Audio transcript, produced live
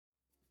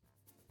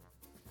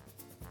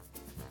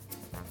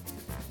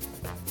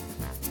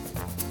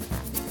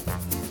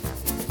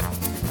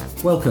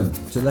Welcome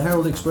to the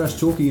Herald Express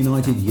Torquay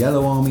United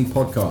Yellow Army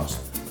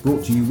podcast,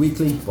 brought to you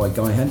weekly by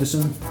Guy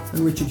Henderson and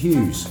Richard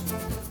Hughes.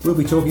 We'll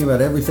be talking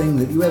about everything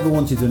that you ever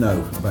wanted to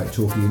know about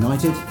Torquay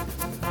United.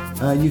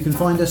 You can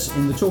find us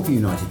in the Torquay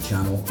United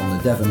channel on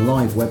the Devon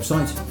Live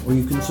website, or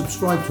you can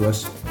subscribe to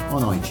us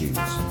on iTunes.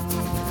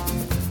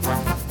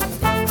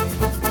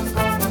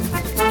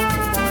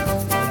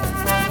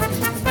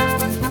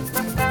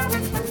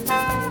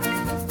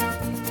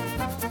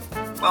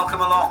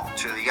 Welcome along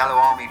to the Yellow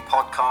Army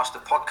podcast, a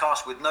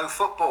podcast with no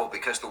football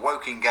because the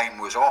Woking game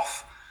was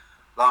off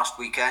last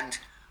weekend,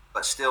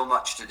 but still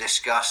much to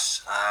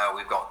discuss.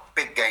 We've got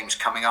big games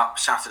coming up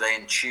Saturday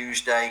and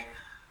Tuesday.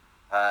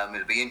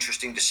 It'll be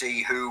interesting to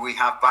see who we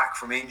have back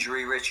from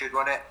injury, Richard,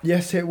 won't it?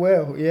 Yes, it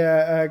will.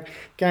 Yeah,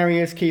 Gary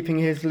is keeping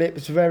his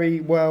lips very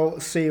well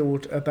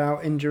sealed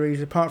about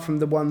injuries, apart from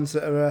the ones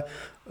that are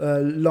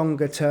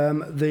longer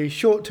term. The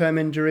short-term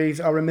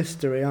injuries are a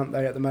mystery, aren't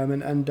they, at the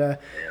moment? And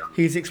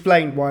he's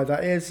explained why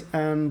that is,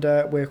 and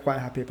we're quite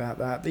happy about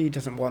that. He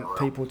doesn't want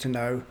people to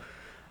know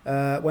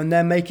when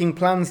they're making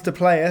plans to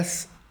play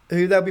us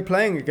who they'll be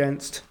playing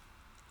against.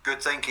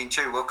 Good thinking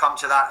too. We'll come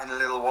to that in a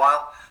little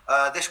while.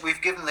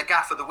 We've given the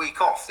gaffer the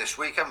week off this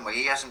week, haven't we?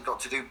 He hasn't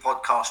got to do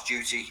podcast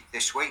duty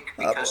this week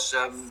because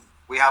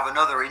we have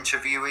another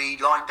interviewee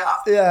lined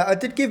up. Yeah, I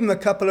did give him a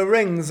couple of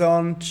rings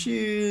on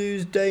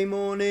Tuesday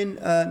morning.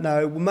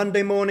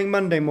 Monday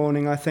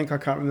morning, I think. I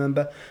can't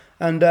remember.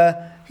 And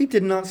he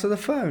didn't answer the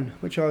phone,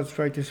 which I was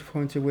very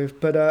disappointed with.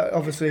 But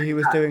obviously he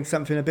was doing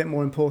something a bit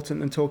more important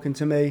than talking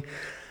to me.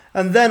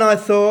 And then I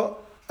thought,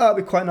 it'd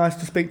be quite nice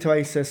to speak to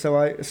Asa, so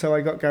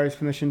I got Gary's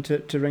permission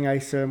to ring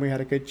Asa, and we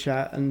had a good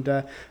chat. And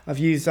I've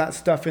used that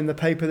stuff in the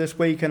paper this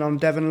week and on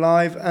Devon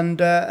Live, and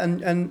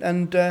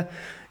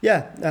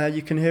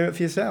you can hear it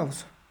for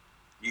yourselves.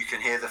 You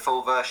can hear the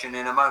full version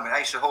in a moment.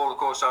 Asa Hall, of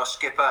course, our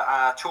skipper,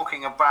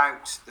 talking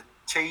about the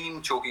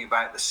team, talking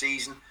about the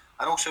season,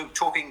 and also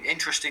talking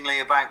interestingly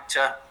about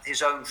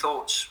his own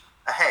thoughts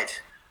ahead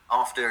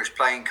after his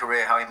playing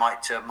career, how he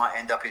might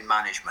end up in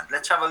management.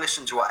 Let's have a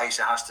listen to what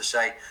Asa has to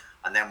say,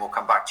 and then we'll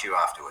come back to you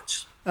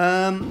afterwards.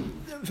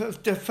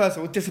 First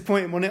of all,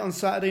 disappointing, wasn't it, on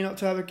Saturday not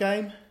to have a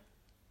game?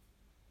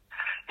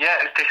 Yeah,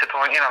 it was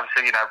disappointing.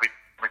 Obviously,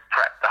 we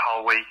prepped the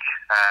whole week,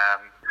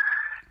 and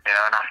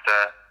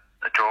after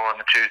the draw on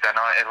the Tuesday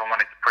night, everyone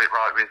wanted to put it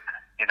right with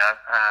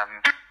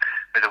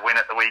a win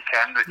at the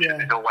weekend, which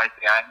is always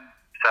the aim.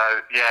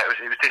 So yeah,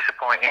 it was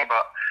disappointing,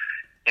 but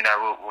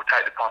we'll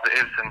take the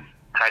positives and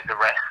take the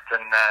rest,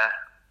 and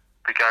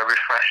we go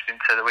refreshed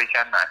into the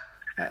weekend now.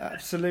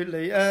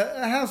 Absolutely.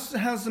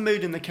 How's the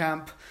mood in the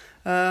camp?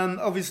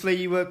 Obviously,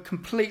 you were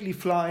completely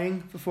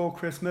flying before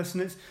Christmas,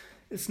 and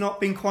it's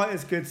not been quite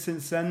as good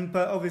since then.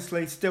 But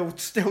obviously, still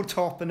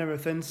top and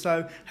everything.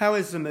 So, how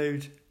is the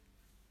mood?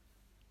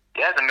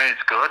 Yeah, the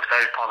mood's good.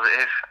 Very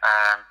positive.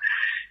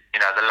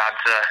 The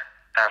lads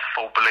have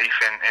full belief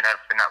in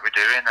everything that we're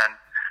doing, and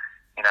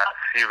a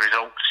few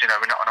results.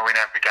 We're not going to win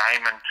every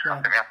game, and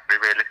I think we have to be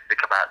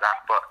realistic about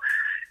that. But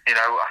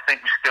I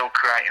think we're still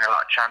creating a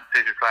lot of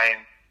chances. We're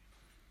playing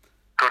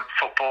good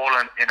football,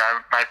 and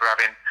maybe we're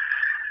having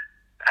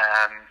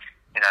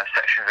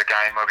sections of the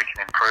game where we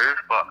can improve,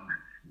 but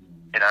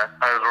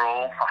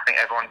overall I think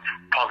everyone's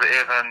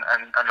positive and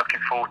looking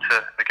forward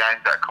to the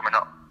games that are coming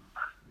up.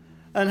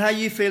 And how are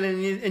you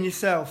feeling in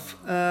yourself?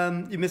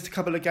 You missed a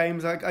couple of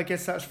games. I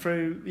guess that's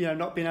through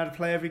not being able to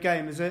play every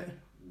game, is it?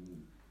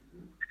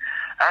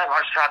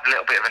 I just had a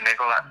little bit of a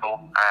niggle, that's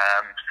all.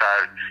 So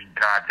I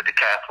had to be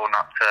careful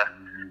not to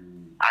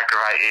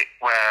aggravate it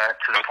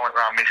to the point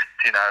where I missed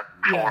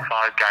 4 or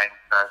 5 games.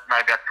 So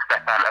maybe I had to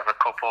step out of a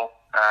couple,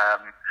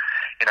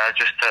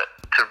 just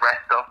to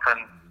rest up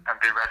and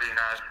be ready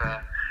for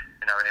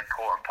an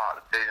important part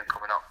of the season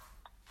coming up.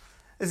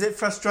 Is it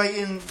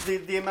frustrating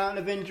the amount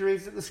of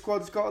injuries that the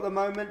squad's got at the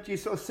moment? Do you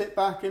sort of sit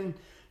back in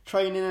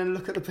training and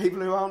look at the people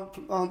who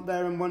aren't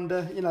there and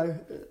wonder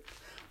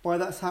why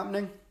that's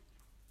happening?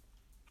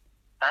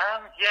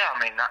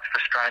 That's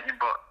frustrating,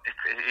 but it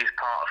is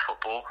part of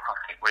football. I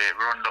think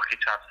we're unlucky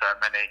to have so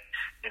many,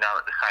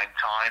 at the same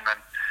time,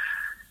 and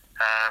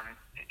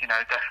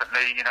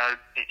definitely,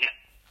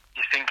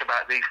 you think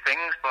about these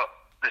things, but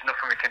there's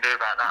nothing we can do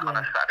about that on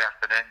a Saturday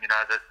afternoon.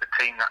 The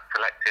team that's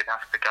selected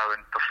has to go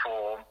and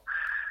perform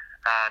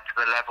to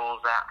the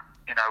levels that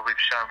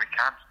we've shown we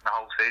can the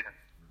whole season.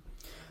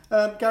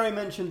 Gary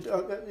mentioned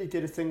he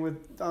did a thing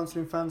with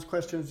answering fans'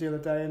 questions the other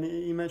day, and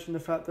he mentioned the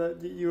fact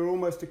that you're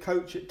almost a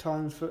coach at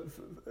times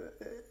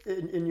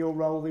in your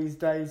role these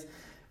days.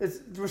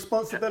 Is the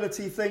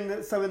responsibility thing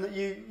that's something that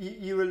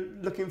you were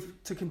looking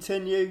to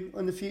continue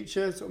in the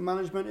future, sort of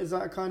management? Is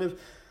that a kind of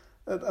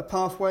a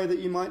pathway that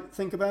you might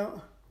think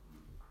about?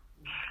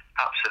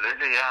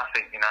 Absolutely, yeah. I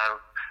think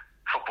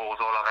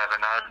football's all I've ever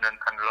known and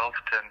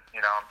loved, and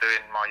I'm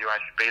doing my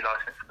UAB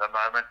licence at the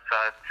moment,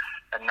 so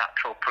a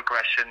natural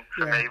progression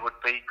for me would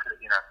be to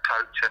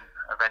coach and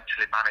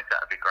eventually manage.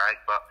 That would be great,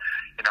 but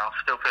I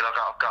still feel like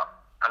I've got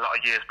a lot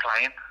of years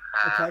playing.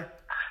 Okay.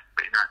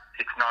 But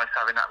it's nice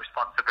having that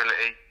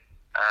responsibility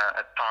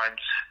at times.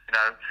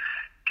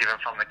 given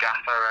from the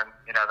gaffer, and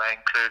they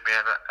include me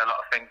in a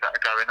lot of things that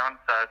are going on.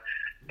 So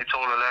it's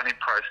all a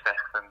learning process,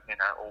 and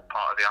all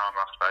part of the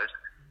armour, I suppose.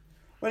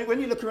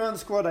 When you look around the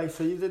squad,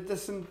 Asa,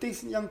 there's some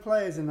decent young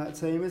players in that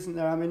team, isn't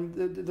there? I mean,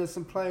 there's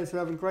some players who are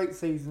having great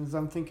seasons.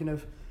 I'm thinking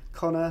of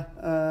Connor,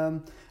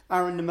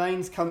 Aaron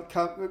Nemaine's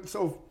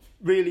sort of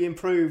really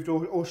improved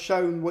or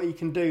shown what he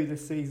can do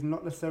this season.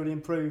 Not necessarily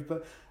improved,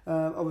 but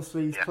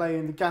obviously he's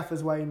playing the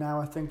gaffer's way now.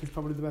 I think is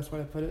probably the best way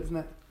to put it, isn't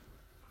it?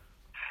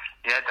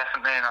 Yeah,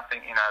 definitely. And I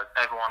think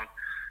everyone,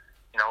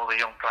 all the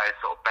young players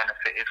sort of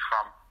benefited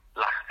from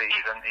last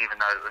season, even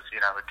though it was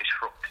a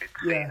disrupted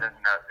season.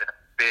 The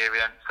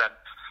experience, and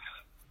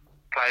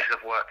players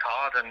have worked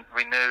hard, and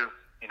we knew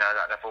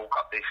that they've all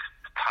got this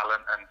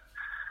talent and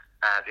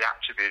the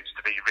attributes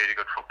to be really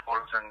good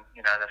footballers, and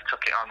they've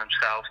took it on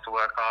themselves to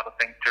work hard, I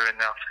think, during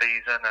the off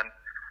season, and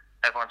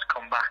everyone's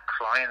come back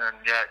flying.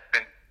 And it's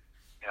been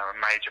a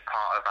major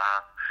part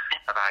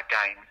of our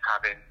games,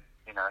 having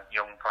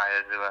young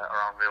players who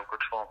are on real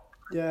good form.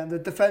 Yeah, and the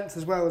defence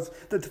as well.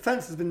 The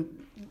defence has been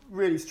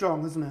really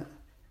strong, hasn't it?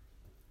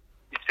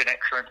 It's been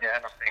excellent, yeah.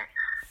 And I think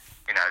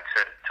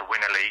to win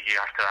a league, you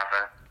have to have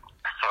a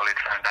solid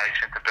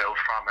foundation to build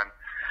from, and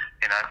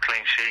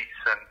clean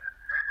sheets and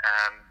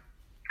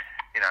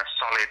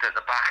solid at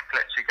the back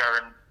lets you go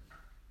and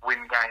win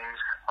games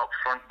up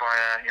front by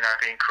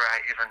being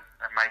creative and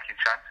making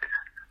chances.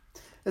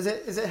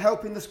 Is it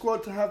helping the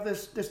squad to have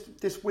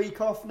this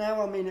week off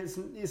now? I mean,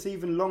 it's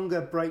even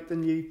longer break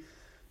than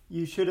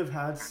you should have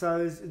had. So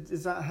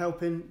is that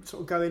helping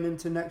sort of going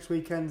into next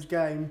weekend's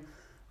game?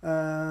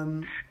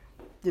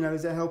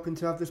 Is it helping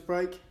to have this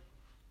break?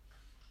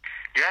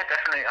 Yeah,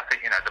 definitely. I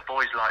think the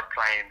boys like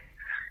playing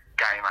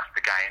game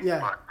after game.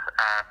 Yeah.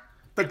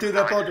 But do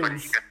their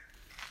bodies?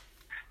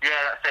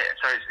 That's it.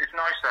 So it's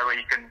nice though where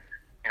you can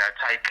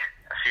take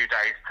a few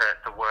days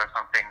to work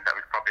on things that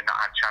we've probably not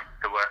had a chance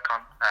to work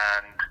on,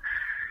 and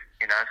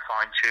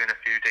fine tune a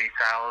few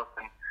details,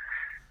 and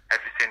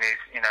everything is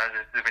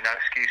there'll be no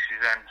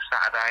excuses then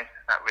Saturday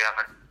that we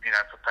haven't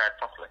prepared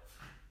properly.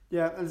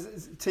 Yeah, and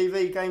is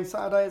TV game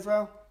Saturday as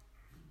well?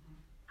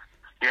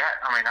 Yeah,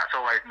 I mean that's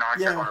always nice.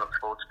 Yeah. Everyone looks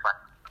forward to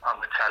playing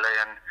on the telly,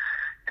 and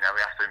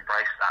we have to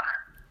embrace that.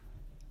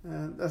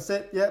 That's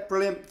it. Yeah,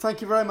 brilliant. Thank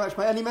you very much,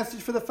 mate. Any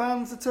message for the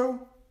fans at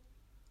all?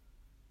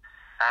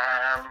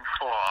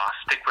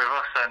 Stick with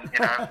us, and we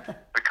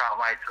can't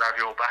wait to have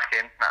you all back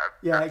in.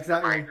 Yeah,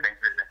 exactly. The main thing,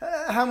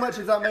 isn't it? How much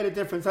has that made a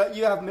difference?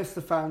 You have missed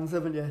the fans,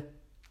 haven't you?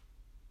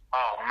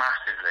 Oh,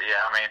 massively.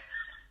 Yeah, I mean,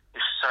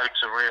 it's so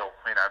surreal.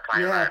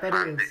 Playing around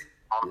fans.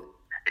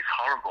 It's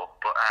horrible,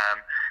 but I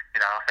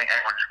think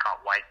everyone just can't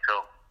wait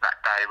till that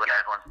day when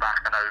everyone's back.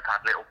 I know we've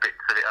had little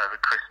bits of it over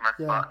Christmas,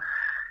 but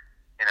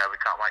we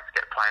can't wait to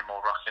get playing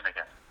more rocking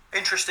again.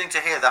 Interesting to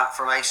hear that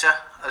from Asa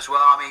as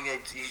well. I mean,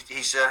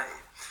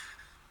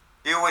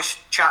 he always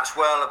chats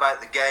well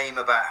about the game,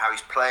 about how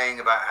he's playing,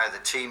 about how the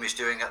team is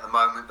doing at the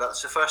moment. But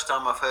it's the first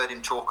time I've heard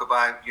him talk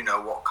about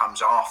what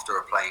comes after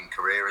a playing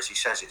career. As he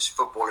says, it's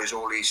football is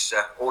all he's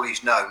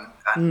known,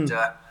 and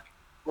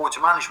water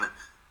management.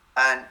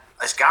 And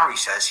as Gary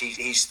says,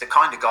 he's the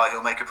kind of guy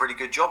who'll make a pretty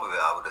good job of it,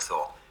 I would have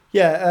thought.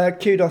 Yeah,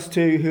 kudos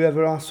to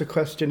whoever asked a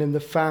question in the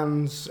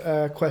fans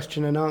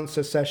question and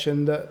answer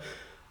session that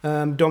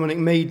Dominic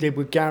Mead did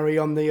with Gary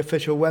on the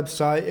official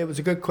website. It was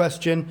a good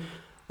question.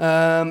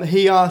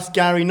 He asked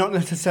Gary not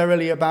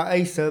necessarily about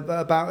Asa, but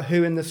about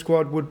who in the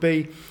squad would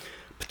be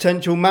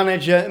potential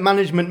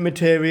management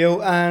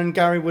material, and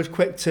Gary was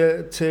quick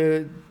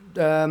to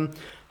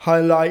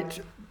highlight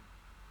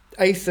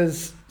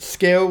Asa's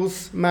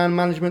skills, man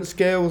management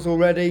skills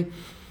already.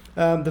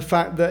 The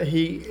fact that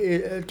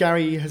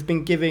Gary has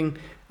been giving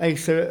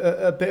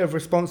Asa a bit of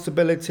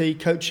responsibility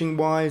coaching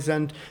wise,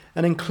 and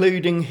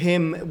including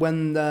him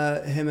when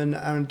him and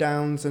Aaron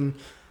Downs and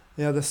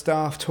the other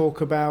staff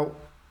talk about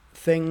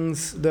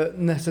things that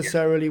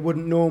necessarily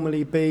wouldn't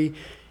normally be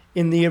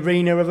in the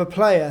arena of a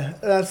player.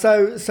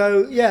 So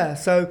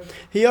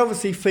he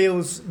obviously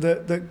feels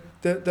that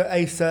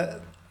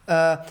Asa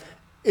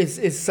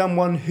is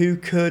someone who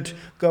could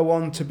go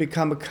on to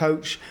become a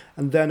coach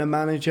and then a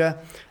manager,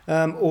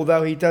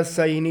 although he does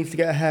say he needs to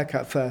get a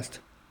haircut first.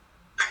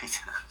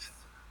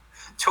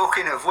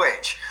 Talking of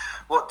which,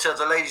 what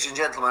the ladies and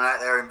gentlemen out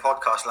there in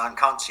podcast land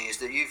can't see is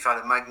that you've had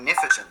a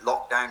magnificent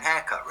lockdown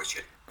haircut,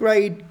 Richard.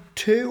 Grade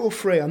 2 or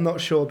 3, I'm not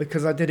sure,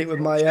 because I did it with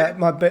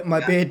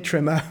my beard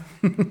trimmer.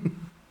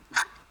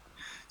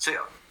 So,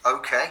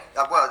 okay.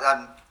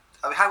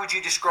 How would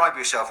you describe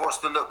yourself? What's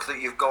the look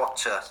that you've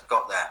got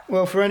there?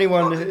 Well, for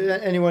anyone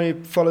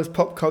who follows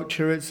pop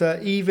culture, it's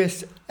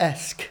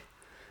Evis-esque,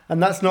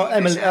 and that's not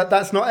Emily.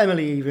 That's not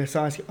Emily Evis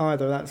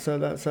either. That's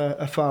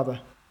a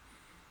father.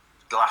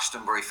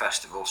 Glastonbury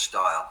Festival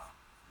style.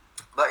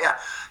 But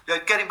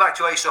getting back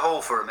to Asa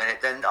Hall for a minute,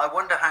 then I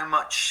wonder how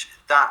much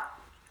that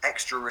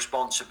extra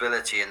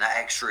responsibility and that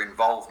extra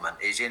involvement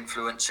is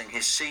influencing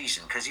his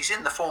season, because he's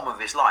in the form of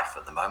his life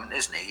at the moment,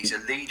 isn't he? He's a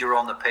leader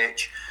on the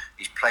pitch.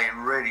 He's playing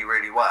really,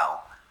 really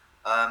well.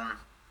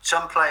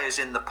 Some players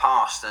in the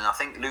past, and I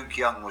think Luke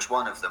Young was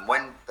one of them,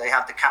 when they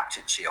had the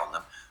captaincy on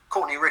them,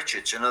 Courtney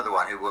Richards, another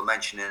one who we'll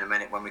mention in a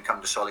minute when we come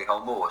to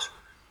Solihull Moors.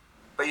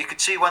 But you could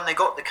see when they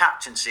got the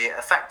captaincy, it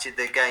affected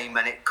their game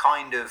and it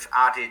kind of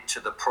added to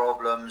the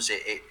problems.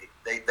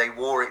 They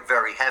wore it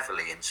very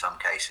heavily in some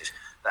cases.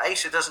 But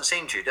Asa doesn't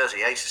seem to, does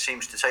he? Asa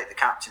seems to take the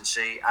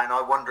captaincy, and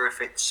I wonder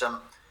if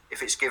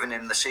it's given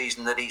him the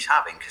season that he's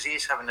having, because he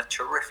is having a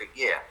terrific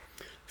year.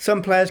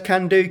 Some players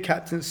can do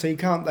captaincy,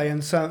 can't they?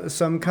 And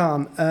some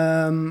can't.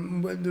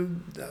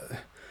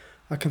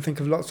 I can think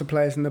of lots of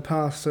players in the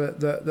past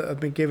that have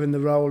been given the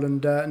role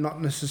and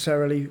not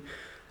necessarily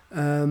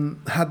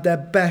had their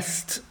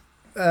best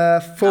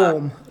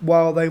form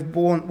while they've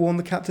worn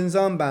the captain's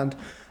armband.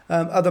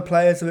 Other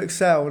players have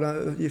excelled.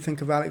 You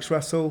think of Alex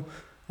Russell.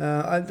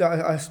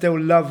 I still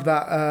love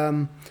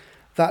that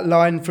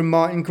line from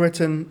Martin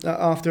Gritton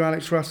after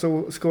Alex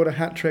Russell scored a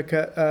hat-trick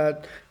at, I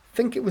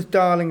think it was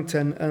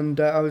Darlington, and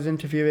I was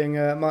interviewing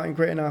Martin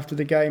Gritton after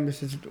the game.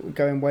 This is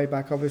going way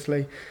back,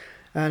 obviously.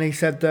 And he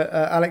said that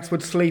Alex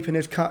would sleep in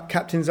his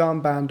captain's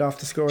armband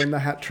after scoring the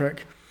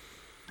hat-trick,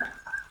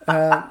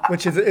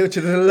 which is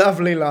a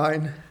lovely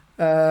line.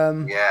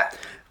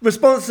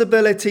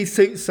 Responsibility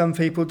suits some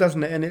people,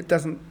 doesn't it? And it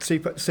doesn't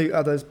suit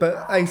others. But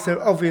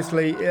Asa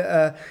obviously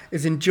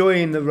is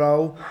enjoying the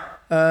role,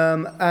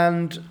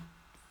 and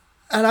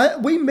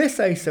we miss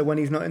Asa when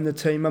he's not in the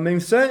team. I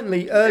mean,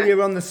 certainly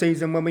earlier on the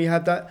season when we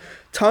had that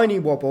tiny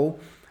wobble,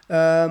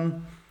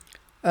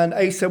 and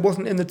Asa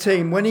wasn't in the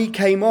team, when he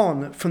came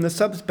on from the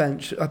subs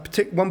bench,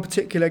 one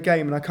particular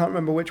game, and I can't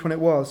remember which one it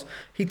was,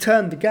 he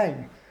turned the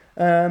game.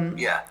 And,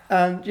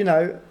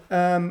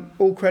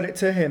 all credit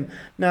to him.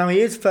 Now,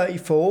 he is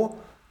 34,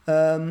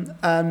 and...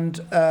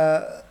 it's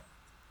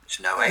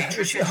no age.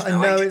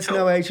 It's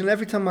no age. And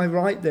every time I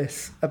write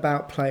this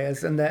about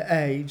players and their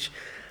age,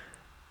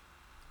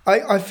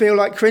 I feel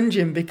like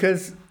cringing,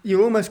 because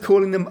you're almost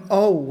calling them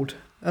old.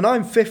 And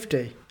I'm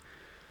 50.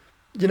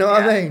 You know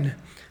what I mean?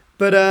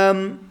 But,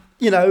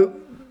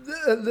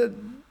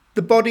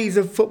 the bodies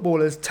of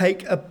footballers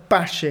take a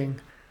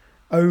bashing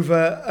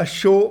over a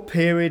short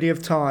period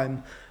of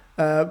time.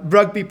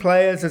 Rugby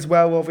players as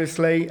well,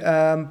 obviously.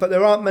 But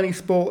there aren't many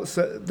sports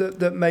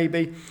that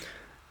maybe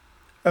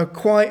are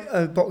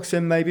quite,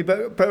 boxing maybe,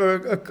 but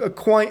are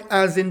quite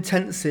as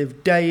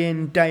intensive day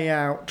in, day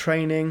out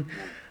training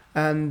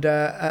and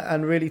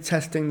really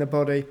testing the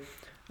body.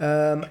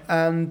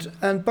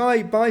 And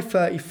by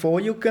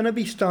 34, you're going to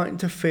be starting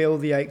to feel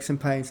the aches and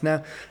pains.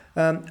 Now,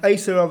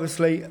 Asa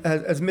obviously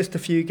has missed a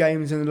few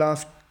games in the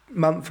last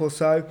month or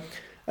so,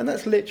 and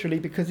that's literally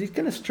because he's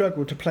going to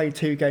struggle to play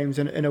 2 games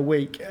in a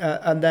week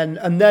and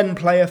then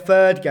play a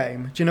third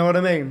game. Do you know what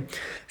I mean?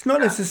 It's not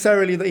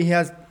necessarily that he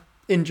has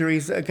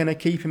injuries that are going to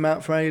keep him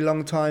out for any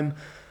long time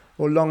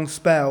or long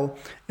spell.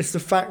 It's the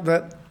fact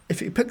that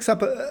if he picks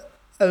up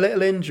a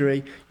little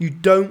injury, you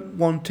don't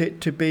want it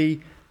to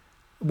be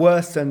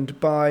worsened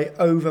by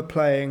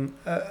overplaying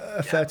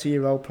a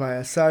 30-year-old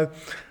player. So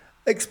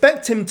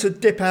expect him to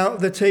dip out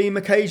of the team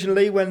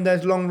occasionally when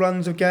there's long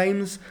runs of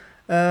games,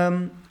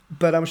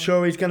 but I'm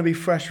sure he's going to be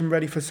fresh and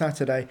ready for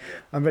Saturday.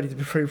 I'm ready to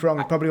be proved wrong.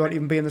 He probably won't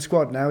even be in the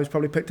squad now. He's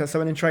probably picked up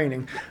someone in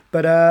training,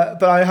 but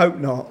I hope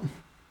not.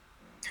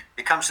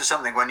 It comes to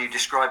something when you're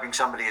describing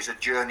somebody as a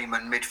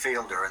journeyman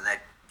midfielder and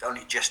they're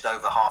only just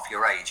over half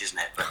your age, isn't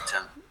it? But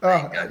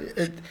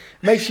it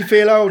makes you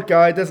feel old,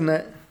 Guy, doesn't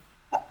it?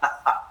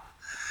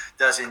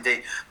 Does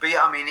indeed. But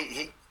yeah, I mean,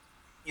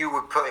 you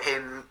would put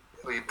him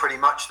pretty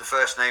much the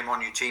first name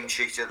on your team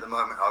sheet at the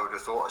moment, I would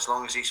have thought, as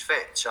long as he's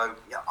fit. So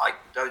yeah, I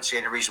don't see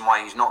any reason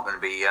why he's not going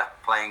to be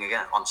playing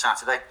again on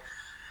Saturday.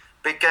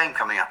 Big game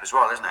coming up as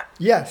well, isn't it?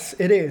 Yes,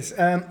 it is.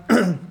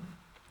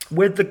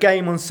 With the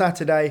game on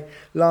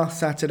last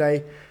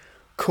Saturday,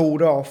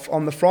 called off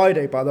on the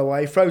Friday, by the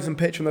way, frozen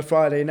pitch on the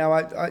Friday. Now,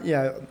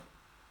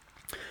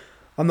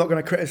 I'm not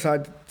going to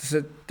criticise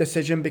the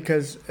decision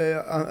because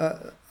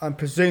I'm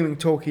presuming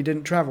Torquay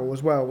didn't travel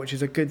as well, which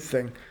is a good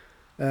thing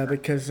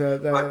because there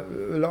were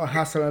a lot of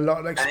hassle and a lot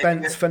of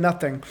expense for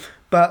nothing.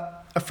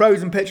 But a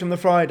frozen pitch on the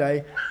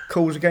Friday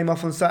calls a game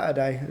off on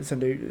Saturday. It's a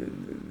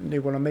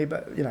new one on me,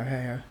 but hey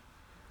ho.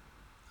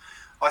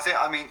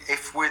 I mean,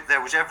 if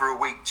there was ever a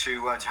week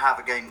to have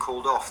a game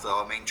called off,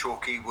 though, I mean,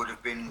 Torquay would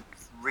have been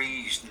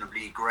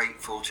reasonably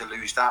grateful to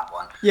lose that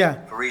one.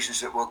 Yeah. For reasons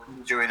that we'll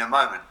do in a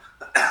moment.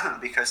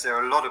 Because there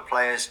are a lot of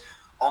players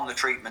on the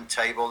treatment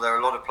table. There are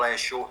a lot of players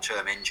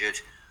short-term injured.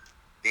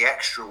 The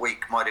extra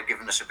week might have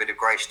given us a bit of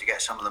grace to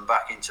get some of them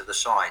back into the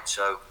side.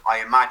 So I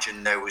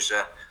imagine there was,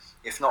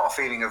 if not a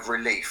feeling of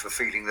relief, a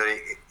feeling that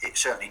it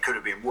certainly could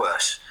have been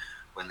worse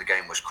when the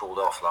game was called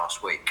off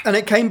last week. And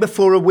it came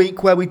before a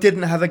week where we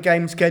didn't have a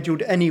game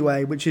scheduled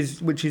anyway, which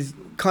is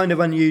kind of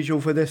unusual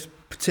for this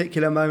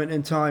particular moment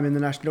in time in the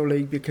National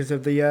League because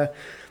of the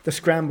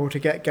scramble to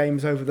get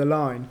games over the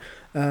line.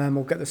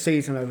 Or get the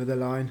season over the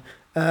line.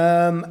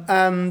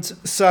 And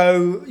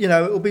so,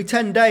 it will be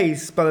 10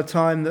 days by the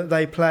time that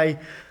they play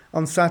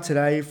on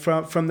Saturday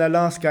from their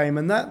last game.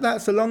 And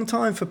that's a long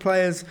time for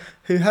players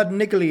who had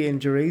niggly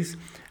injuries.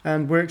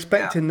 And we're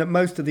expecting that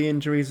most of the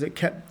injuries that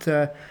kept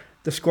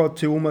the squad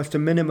to almost a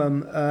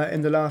minimum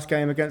in the last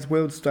game against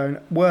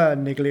Wealdstone were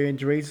niggly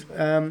injuries,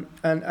 and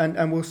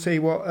we'll see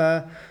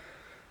what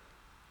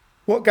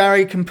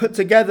Gary can put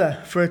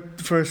together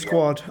for a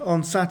squad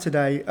on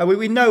Saturday.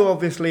 We know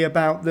obviously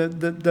about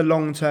the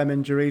long-term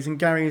injuries, and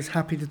Gary is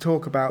happy to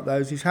talk about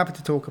those. He's happy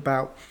to talk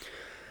about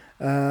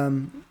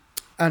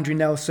Andrew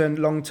Nelson,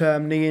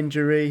 long-term knee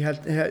injury,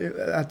 had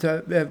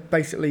to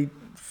basically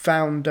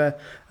found a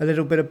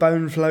little bit of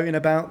bone floating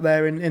about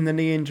there in the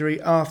knee injury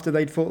after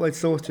they'd thought they'd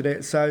sorted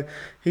it. So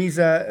he's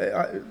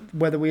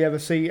whether we ever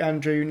see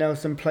Andrew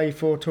Nelson play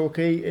for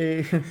Torquay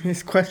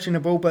is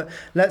questionable, but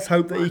let's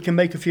hope that he can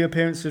make a few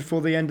appearances before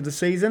the end of the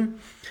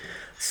season.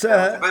 So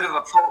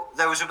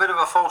there was a bit of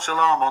a false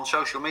alarm on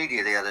social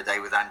media the other day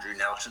with Andrew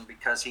Nelson,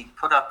 because he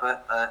put up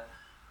a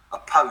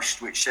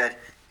post which said,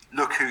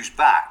 "Look who's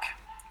back,"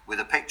 with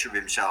a picture of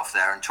himself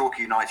there, and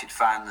Torquay United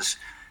fans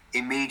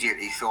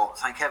immediately thought,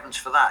 thank heavens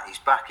for that, he's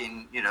back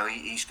in,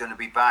 he's going to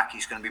be back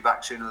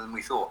sooner than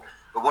we thought.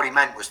 But what he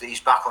meant was that he's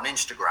back on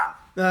Instagram.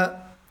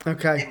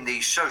 Okay. In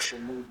these social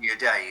media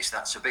days,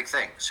 that's a big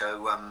thing.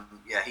 So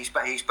he's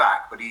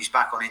back, but he's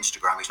back on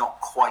Instagram. He's not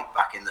quite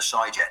back in the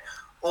side yet.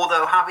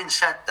 Although, having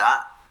said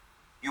that,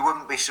 you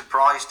wouldn't be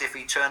surprised if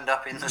he turned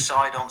up in the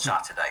side on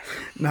Saturday.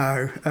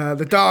 No,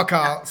 the dark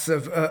arts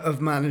of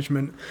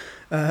management.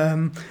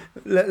 We'll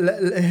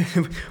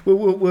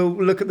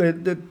look at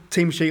the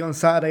team sheet on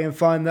Saturday and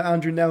find that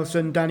Andrew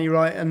Nelson, Danny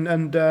Wright and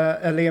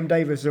Liam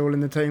Davis are all in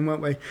the team,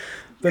 won't we?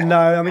 But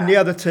the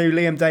other two,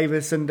 Liam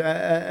Davis and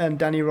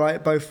Danny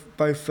Wright,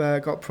 both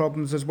got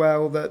problems as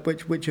well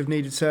which have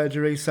needed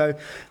surgery. So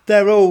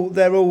they're all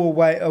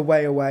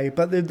away.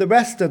 But the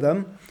rest of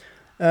them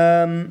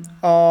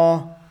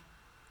are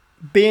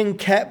being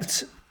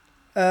kept.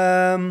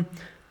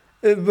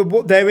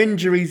 What their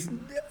injuries,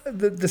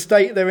 the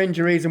state of their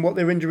injuries and what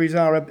their injuries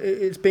are,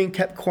 it's being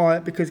kept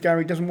quiet because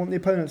Gary doesn't want the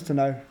opponents to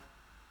know.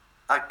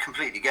 I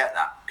completely get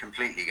that.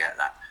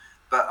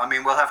 But I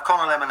mean, we'll have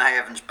Conor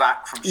Lemonhay-Evans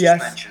back from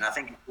suspension. Yes. I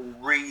think it's a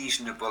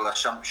reasonable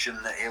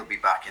assumption that he'll be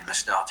back in the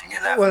starting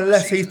 11. Well,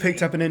 unless he's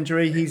picked up an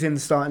injury, he's in the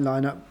starting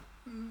lineup.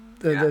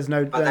 There's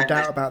no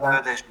doubt about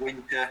that. There's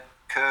Winter,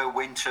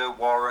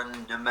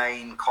 Warren,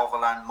 Nemain,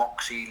 Coverland,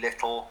 Moxie,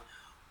 Little,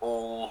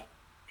 all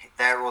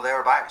there or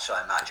thereabouts,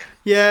 I imagine.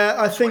 Yeah,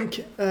 I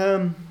think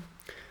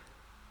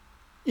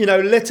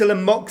Little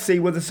and Moxie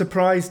were the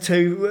surprise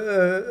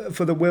too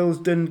for the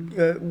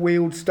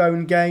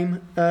Wealdstone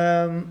game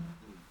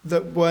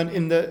that weren't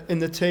in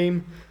the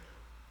team.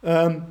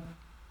 I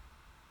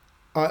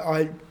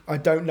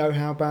don't know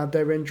how bad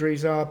their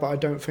injuries are, but I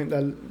don't think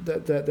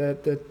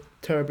they're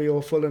terribly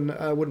awful, and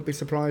I wouldn't be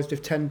surprised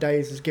if 10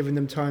 days has given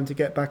them time to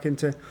get back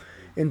into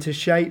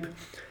shape.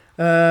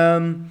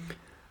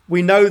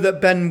 We know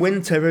that Ben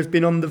Winter has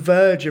been on the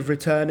verge of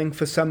returning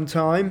for some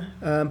time,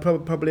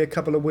 probably a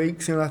couple of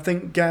weeks. And I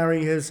think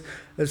Gary has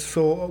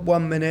thought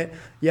 1 minute,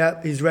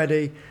 yeah, he's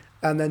ready,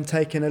 and then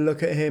taken a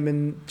look at him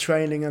in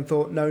training and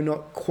thought, no,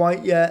 not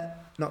quite yet.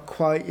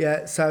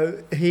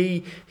 So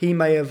he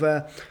may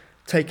have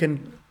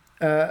taken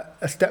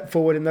a step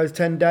forward in those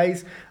 10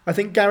 days. I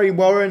think Gary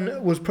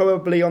Warren was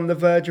probably on the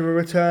verge of a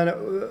return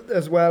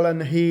as well,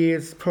 and he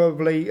is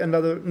probably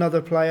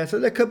another player. So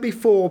there could be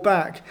 4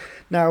 back.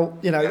 Now,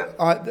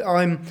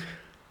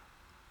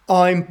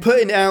 I'm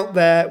putting it out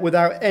there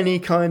without any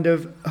kind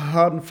of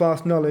hard and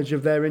fast knowledge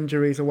of their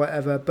injuries or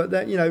whatever. But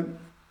that,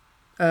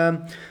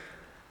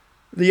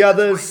 the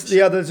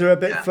others are a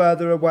bit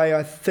further away,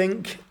 I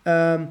think,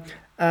 and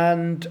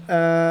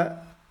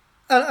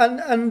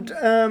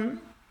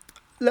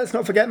let's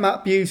not forget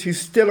Matt Buse, who's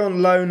still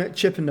on loan at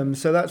Chippenham,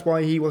 so that's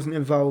why he wasn't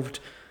involved.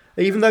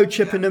 Even though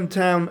Chippenham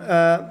Town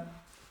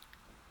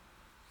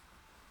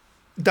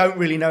don't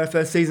really know if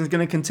their season's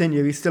going to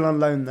continue, he's still on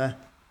loan there.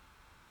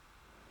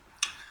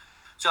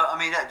 So, I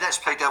mean, let's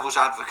play devil's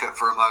advocate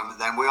for a moment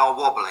then. We are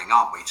wobbling,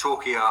 aren't we?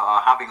 Torquay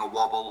are having a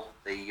wobble.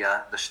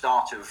 The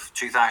start of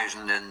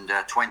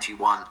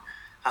 2021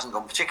 hasn't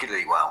gone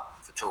particularly well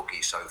for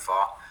Torquay so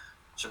far.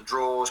 Some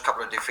draws, a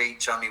couple of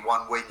defeats, only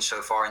 1 win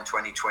so far in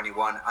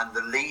 2021, and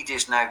the lead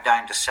is now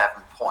down to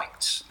 7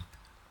 points.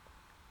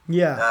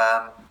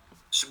 Yeah.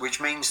 Which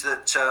means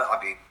that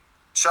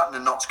Sutton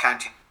and Notts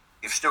County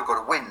have still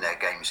got to win their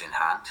games in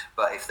hand,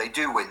 but if they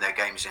do win their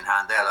games in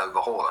hand, they'll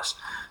overhaul us.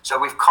 So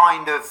we've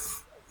kind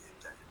of...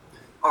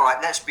 All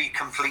right, let's be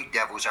complete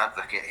devil's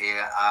advocate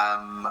here.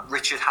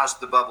 Richard, has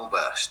the bubble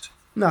burst?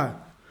 No.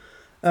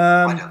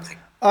 I don't think.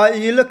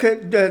 You look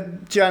at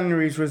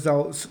January's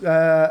results,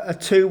 a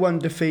 2-1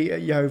 defeat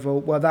at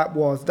Yeovil. Well, that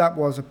was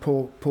a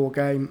poor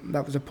game.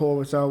 That was a poor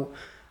result,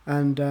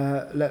 and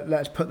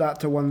let's put that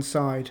to one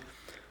side.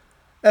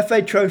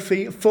 FA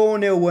Trophy,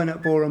 4-0 win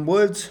at Boreham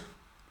Wood.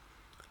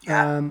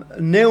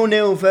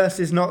 0-0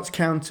 versus Notts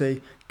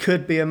County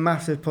could be a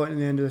massive point at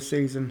the end of the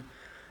season.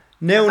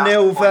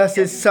 0-0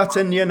 versus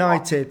Sutton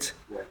United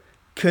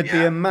could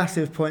be a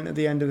massive point at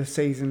the end of the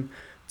season.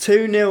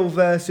 2-0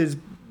 versus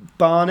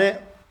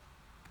Barnet.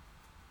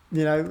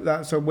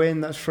 That's a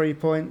win. That's 3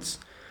 points.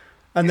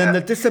 And then the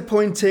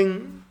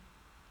disappointing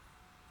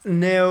a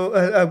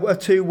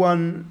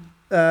 2-1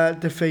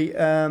 defeat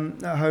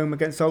at home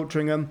against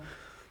Altrincham.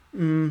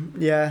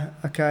 Yeah,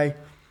 okay.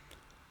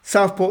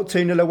 Southport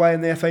 2-0 away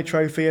in the FA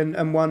Trophy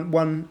and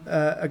won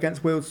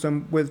against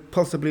Wealdstone with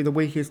possibly the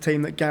weakest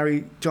team that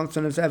Gary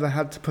Johnson has ever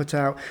had to put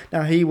out.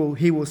 Now he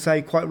will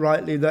say quite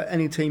rightly that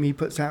any team he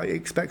puts out he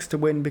expects to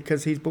win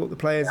because he's brought the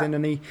players in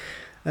and he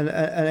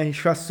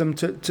trusts them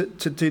to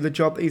do the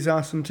job he's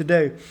asked them to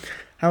do.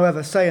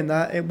 However, saying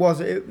that, it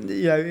wasn't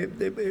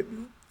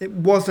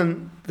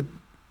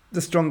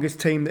the strongest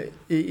team that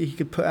he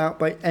could put out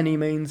by any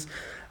means.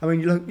 I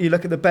mean, you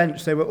look at the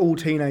bench; they were all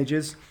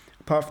teenagers,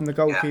 apart from the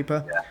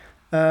goalkeeper,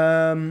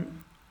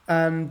 and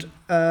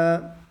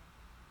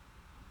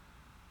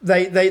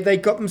they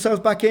got themselves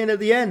back in at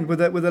the end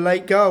with a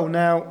late goal.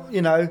 Now,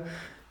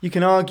 you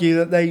can argue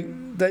that they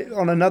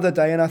on another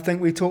day, and I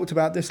think we talked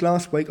about this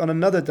last week. On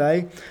another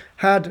day,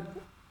 had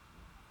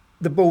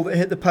the ball that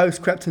hit the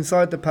post crept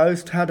inside the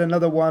post, had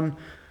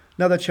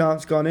another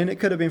chance gone in, it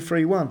could have been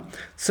 3-1.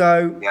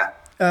 So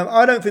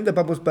I don't think the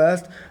bubble's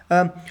burst.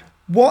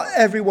 What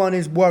everyone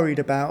is worried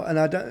about, and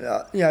I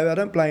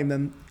don't blame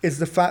them, is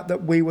the fact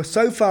that we were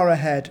so far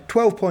ahead,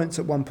 12 points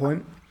at one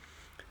point,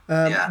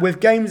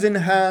 with games in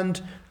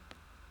hand.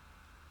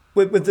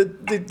 With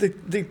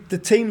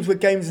the teams with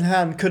games in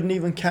hand couldn't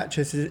even catch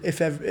us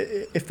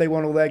if they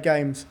won all their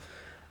games.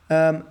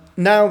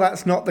 Now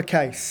that's not the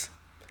case.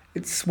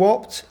 It's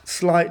swapped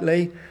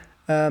slightly.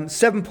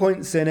 7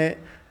 points in it.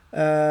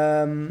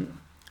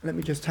 Let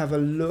me just have a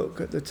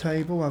look at the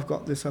table. I've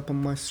got this up on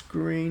my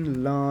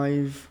screen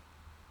live.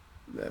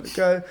 There we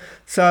go.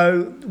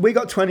 So we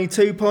got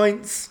 22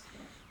 points.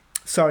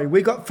 Sorry,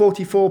 we got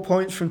 44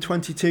 points from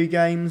 22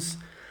 games.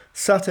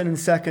 Sutton in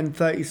second,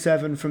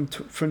 37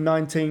 from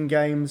 19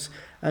 games.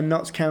 And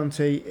Notts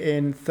County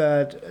in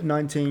third,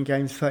 19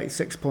 games,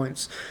 36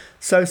 points.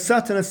 So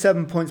Sutton are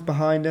 7 points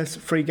behind us,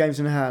 3 games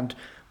in hand.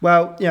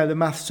 Well, the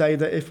maths say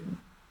that if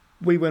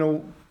we win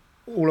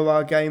all of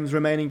our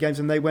remaining games,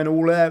 and they win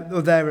all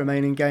of their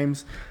remaining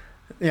games,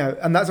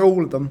 and that's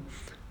all of them,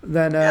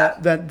 then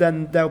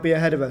they'll be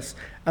ahead of us,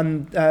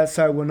 and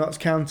so will Notts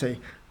County.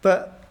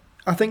 But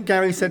I think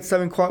Gary said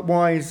something quite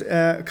wise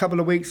a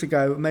couple of weeks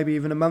ago, maybe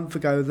even a month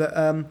ago,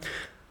 that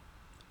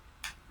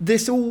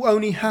this all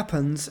only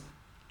happens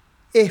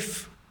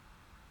if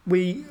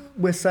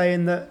we're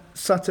saying that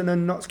Sutton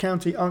and Notts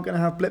County aren't going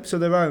to have blips of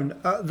their own,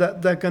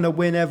 that they're going to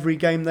win every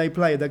game they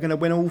play. They're going to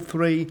win all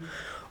three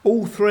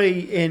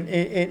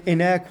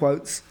in air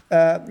quotes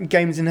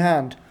games in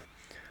hand.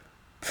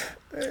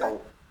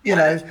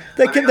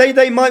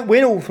 They might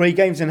win all 3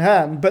 games in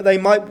hand, but they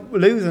might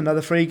lose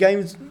another 3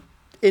 games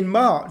in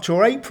March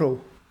or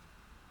April.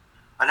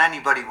 And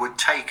anybody would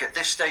take, at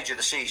this stage of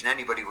the season, a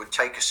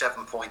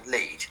 7-point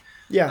lead.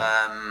 Yeah.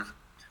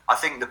 I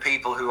think the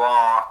people who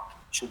are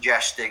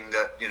suggesting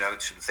that,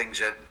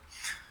 things are...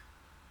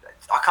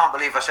 I can't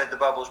believe I said the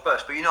bubble's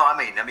burst, but you know what I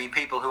mean. I mean,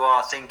 people who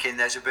are thinking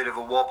there's a bit of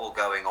a wobble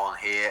going on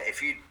here.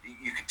 If you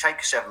could take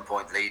a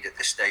 7-point lead at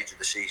this stage of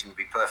the season and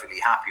be perfectly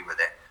happy with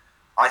it,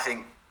 I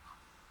think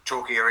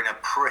Torquay are in a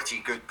pretty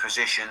good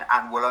position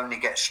and will only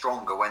get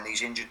stronger when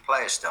these injured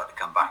players start to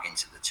come back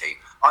into the team.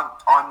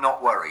 I'm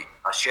not worried.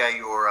 I share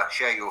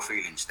your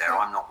feelings there.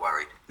 I'm not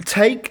worried.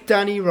 Take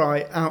Danny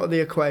Wright out of the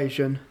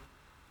equation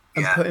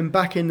and put him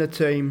back in the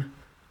team,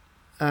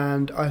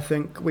 and I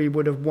think we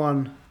would have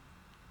won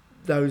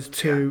those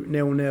 2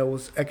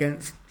 0-0s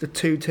against the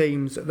 2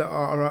 teams that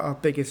are our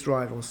biggest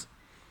rivals.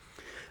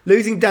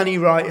 Losing Danny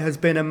Wright has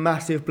been a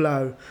massive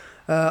blow.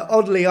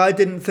 Oddly, I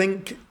didn't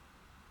think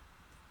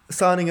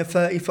signing a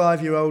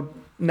 35-year-old,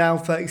 now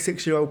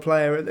 36-year-old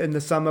player in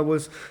the summer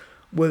was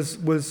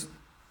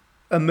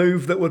a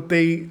move that would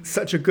be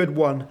such a good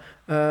one.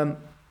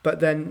 But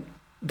then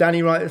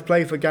Danny Wright has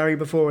played for Gary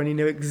before, and he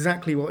knew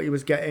exactly what he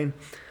was getting,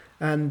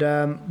 and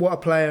what a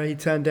player he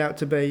turned out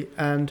to be.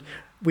 And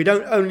we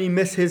don't only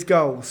miss his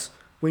goals,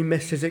 we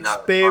miss his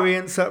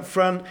experience up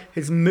front,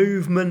 his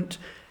movement,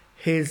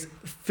 his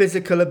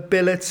physical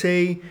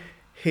ability,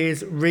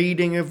 his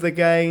reading of the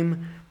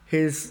game,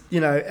 his,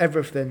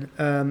 everything.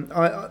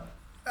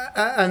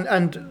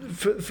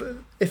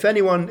 If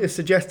anyone is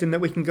suggesting that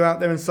we can go out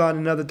there and sign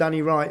another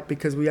Danny Wright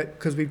because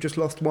we've just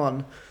lost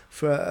one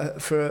for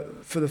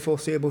the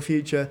foreseeable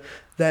future,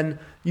 then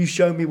you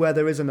show me where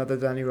there is another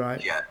Danny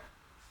Wright. Yeah,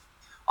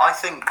 I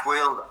think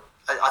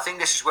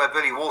this is where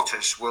Billy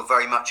Waters will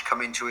very much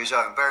come into his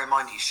own. Bear in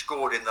mind, he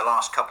scored in the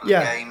last couple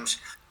of games.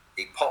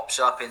 He pops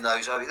up in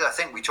those... I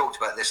think we talked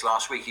about this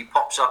last week. He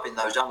pops up in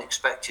those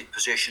unexpected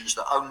positions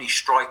that only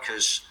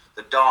strikers,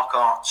 the dark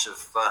arts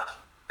of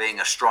being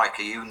a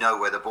striker,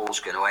 where the ball's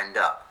going to end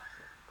up.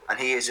 And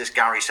he is, as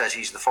Gary says,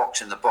 he's the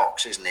fox in the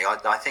box, isn't he?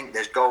 I think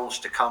there's goals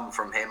to come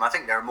from him. I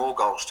think there are more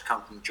goals to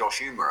come from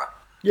Josh Umerer.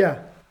 Yeah.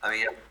 I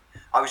mean,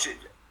 I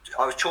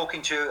was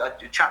talking to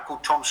a chap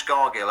called Tom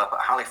Scargill up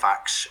at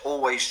Halifax.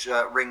 Always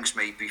rings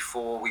me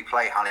before we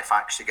play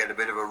Halifax to get a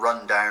bit of a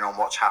rundown on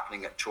what's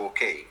happening at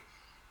Torquay.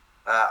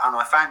 And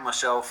I found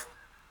myself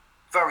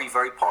very,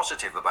 very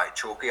positive about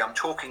Torquay. I'm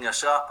talking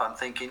us up. I'm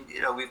thinking,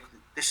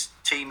 this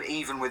team,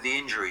 even with the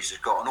injuries, has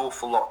got an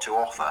awful lot to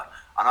offer.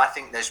 And I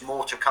think there's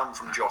more to come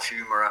from Josh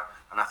Umerah,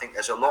 and I think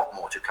there's a lot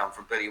more to come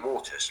from Billy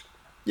Waters.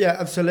 Yeah,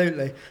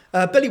 absolutely.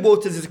 Billy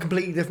Waters is a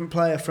completely different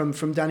player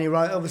from Danny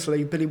Wright.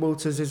 Obviously, Billy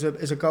Waters is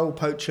a goal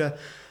poacher.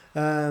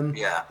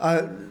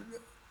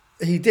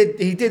 He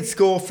did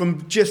score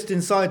from just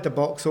inside the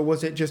box, or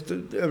was it just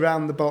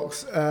around the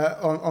box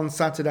on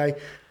Saturday?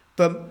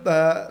 But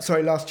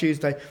last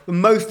Tuesday. But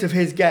most of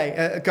his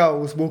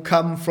goals will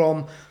come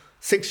from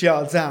 6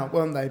 yards out,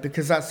 won't they?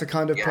 Because that's the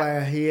kind of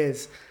player he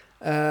is.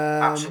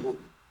 Absolutely.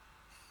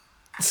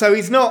 So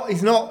he's not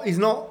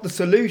the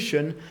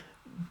solution,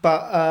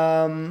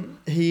 but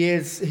he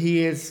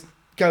is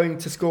going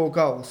to score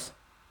goals.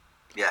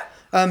 Yeah.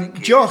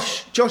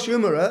 Josh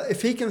Umerah,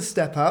 if he can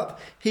step up,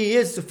 he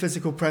is the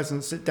physical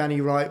presence that Danny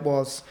Wright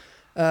was.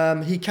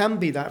 He can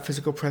be that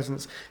physical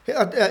presence.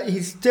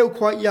 He's still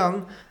quite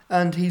young,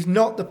 and he's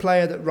not the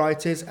player that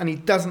Wright is, and he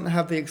doesn't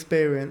have the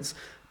experience.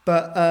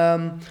 But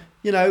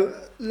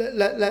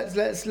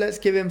let's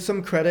give him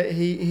some credit.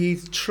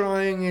 He's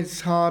trying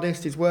his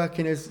hardest. He's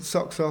working his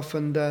socks off,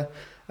 and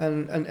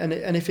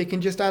if he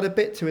can just add a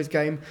bit to his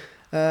game,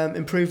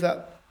 improve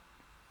that.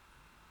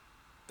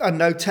 I don't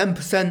know,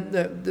 10%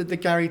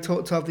 that Gary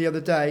talked of the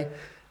other day,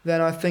 then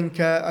I think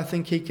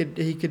he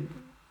could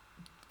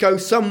go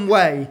some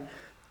way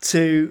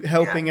to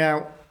helping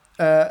out,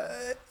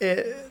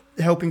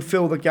 helping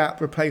fill the gap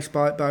replaced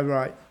by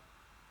Wright.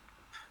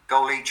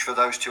 Goal each for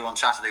those two on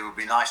Saturday would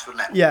be nice,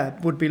 wouldn't it? Yeah,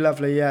 would be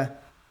lovely. Yeah.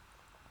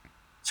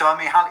 So I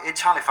mean,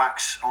 it's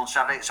Halifax on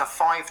Saturday. It's a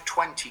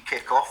 5:20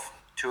 kickoff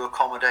to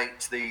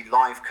accommodate the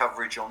live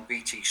coverage on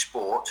BT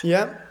Sport.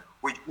 Yeah.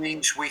 Which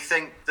means we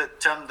think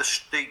that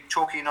the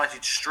Torquay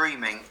United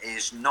streaming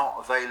is not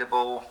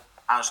available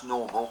as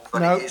normal,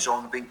 but it is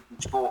on BT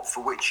Sport,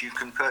 for which you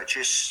can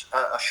purchase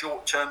a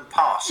short-term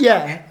pass.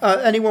 Yeah,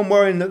 anyone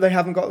worrying that they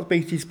haven't got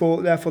BT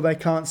Sport, therefore they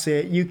can't see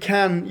it, you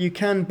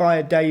can buy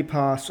a day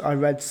pass. I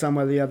read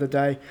somewhere the other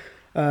day,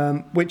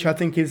 which I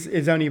think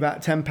is only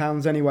about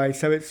 £10 anyway.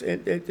 So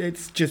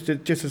it's just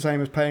the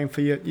same as paying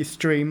for your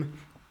stream.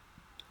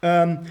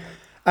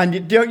 And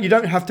you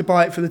don't have to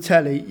buy it for the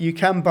telly. You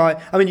can buy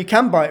it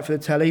for the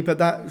telly, but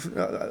that's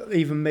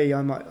even me.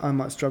 I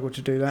might struggle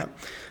to do that.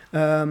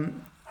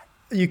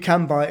 You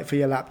can buy it for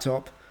your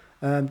laptop.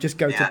 Just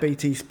go to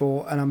BT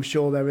Sport, and I'm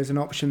sure there is an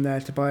option there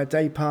to buy a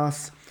day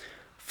pass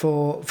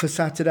for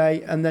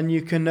Saturday, and then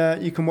you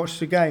can watch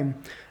the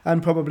game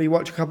and probably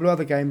watch a couple of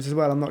other games as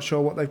well. I'm not sure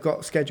what they've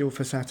got scheduled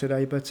for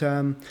Saturday, but.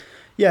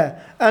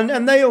 Yeah,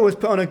 and they always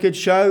put on a good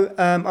show.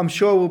 I'm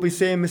sure we'll be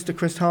seeing Mr.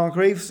 Chris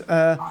Hargreaves.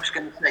 I was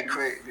going to say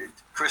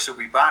Chris will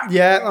be back.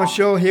 Yeah, I'm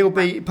sure he'll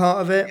be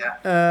part of it.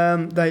 Yeah.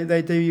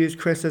 They do use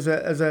Chris as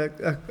a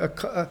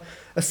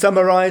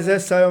summariser,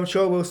 so I'm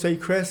sure we'll see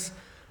Chris.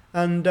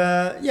 And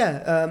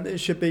it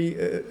should be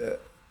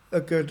a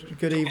good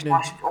evening.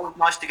 It's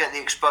nice to get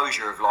the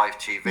exposure of live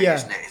TV,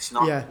 isn't it? It's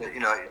not,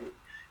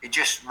 it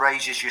just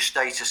raises your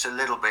status a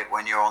little bit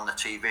when you're on the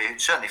TV.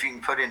 Certainly, if you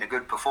can put in a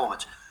good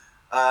performance.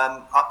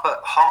 Up at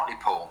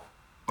Hartlepool,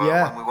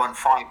 when we won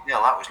 5-0,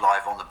 that was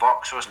live on the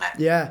box, wasn't it?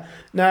 Yeah.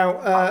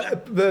 Now,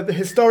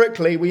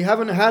 historically, we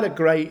haven't had a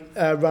great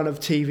run of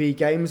TV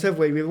games, have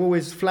we? We've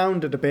always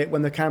floundered a bit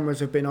when the cameras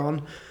have been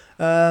on.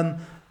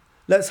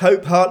 Let's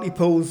hope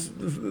Hartlepool's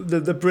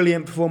the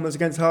brilliant performance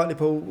against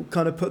Hartlepool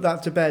kind of put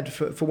that to bed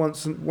for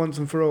once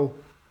and for all.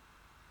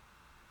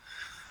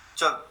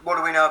 So, what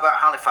do we know about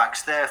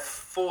Halifax? They're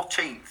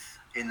 14th.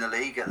 In the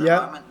league at the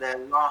moment. Their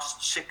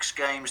last 6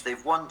 games,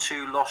 they've won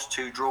 2, lost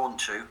 2, drawn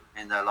 2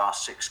 in their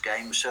last 6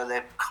 games. So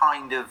they're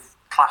kind of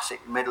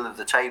classic middle of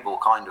the table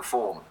kind of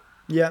form.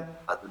 Yeah.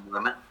 At the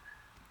moment,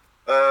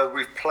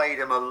 we've played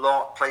them a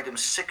lot. Played them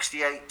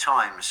 68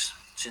 times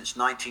since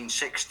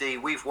 1960.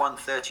 We've won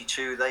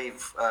 32.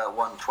 They've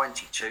won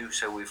 22.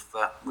 So we've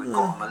got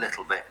them a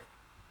little bit.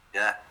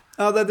 Yeah.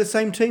 Are they the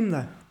same team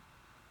though?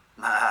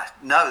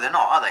 No, they're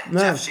not, are they?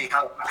 No. It's FC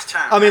Halifax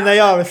Town. I mean, they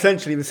are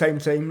essentially the same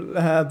team,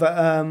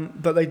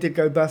 but they did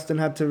go bust and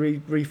had to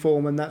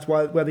reform, and that's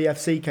where the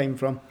FC came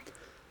from.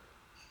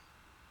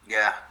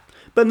 Yeah.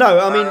 But no,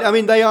 I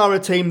mean, they are a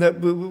team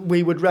that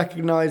we would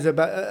recognise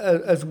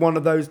as one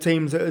of those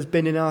teams that has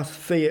been in our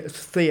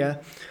sphere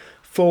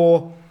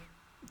for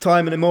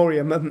time and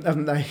immemorial,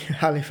 haven't they?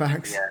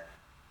 Halifax. Yeah.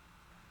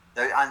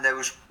 And there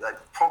was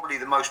probably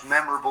the most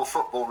memorable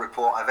football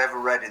report I've ever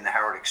read in the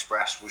Herald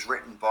Express was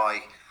written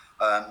by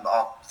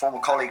our former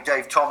colleague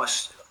Dave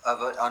Thomas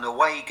of an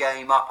away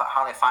game up at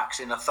Halifax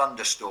in a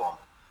thunderstorm.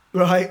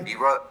 Right. He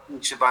wrote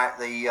about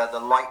the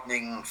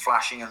lightning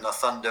flashing and the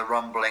thunder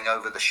rumbling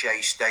over the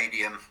Shea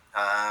Stadium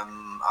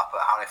up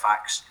at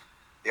Halifax,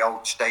 the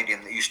old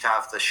stadium that used to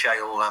have the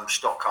shale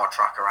stock car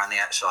track around the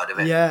outside of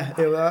it. Yeah,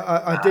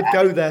 I did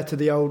go there to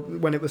the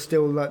old, when it was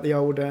still like the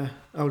old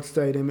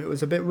stadium. It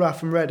was a bit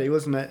rough and ready,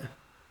 wasn't it?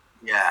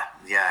 Yeah,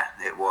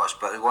 it was.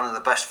 But one of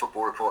the best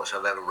football reports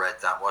I've ever read,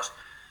 that was.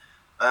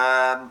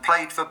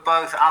 Played for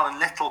both. Alan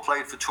Little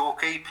played for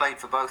Torquay, played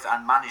for both,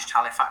 and managed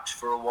Halifax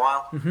for a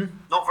while. Mm-hmm.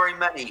 Not very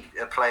many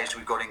players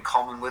we've got in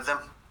common with them.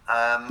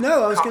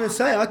 No, I was going to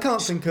say I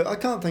can't think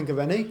of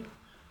any.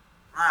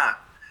 No.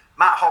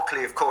 Matt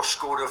Hockley, of course,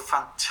 scored a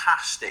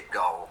fantastic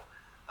goal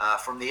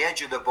from the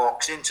edge of the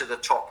box into the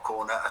top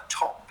corner. A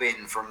top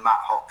bin from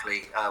Matt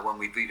Hockley when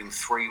we beat him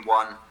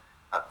 3-1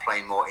 at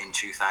Plainmoor in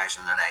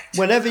 2008.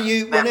 Whenever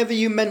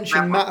you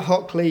mention Matt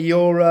Hockley,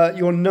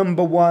 your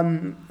number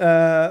one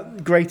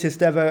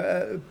greatest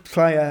ever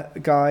player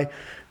guy,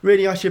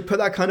 really, I should put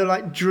that kind of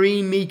like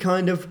dreamy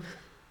kind of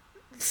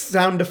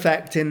sound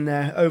effect in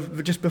there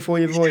over just before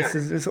your voice,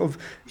 is sort of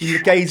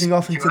you're gazing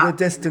off into the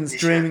distance,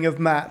 dreaming of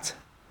Matt.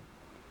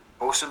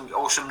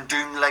 Or some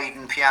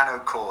doom-laden piano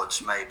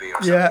chords, maybe,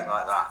 or something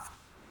like that.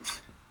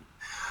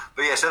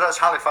 But yeah, so that's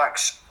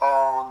Halifax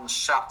on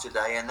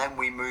Saturday, and then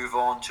we move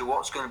on to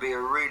what's going to be a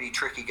really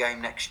tricky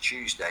game next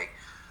Tuesday.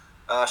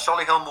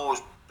 Solihull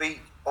Moors beat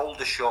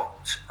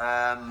Aldershot.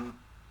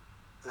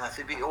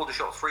 They beat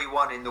Aldershot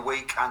 3-1 in the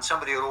week, and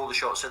somebody at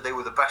Aldershot said they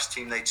were the best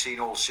team they'd seen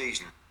all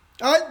season.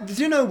 Do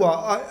you know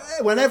what?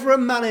 Whenever a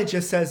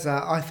manager says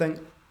that, I think,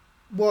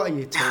 what are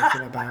you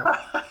talking about?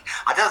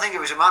 I don't think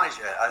it was a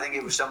manager. I think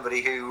it was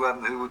somebody who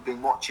had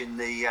been watching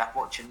the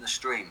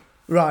stream.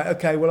 Right.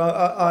 Okay. Well,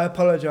 I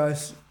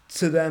apologise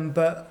to them,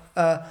 but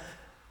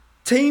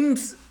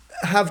teams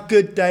have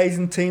good days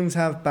and teams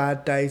have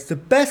bad days. The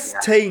best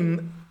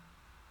team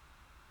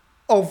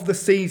of the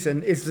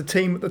season is the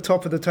team at the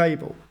top of the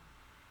table,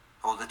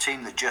 or the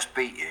team that just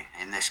beat you.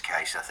 In this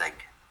case, I think.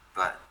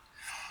 But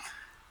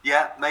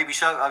yeah, maybe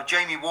so.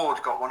 Jamie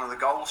Ward got one of the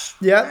goals.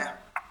 Yeah.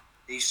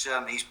 He's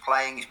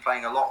playing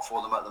a lot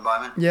for them at the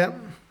moment. Yeah.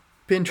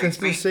 Be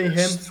interesting to see him.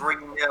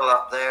 3-0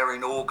 up there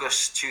in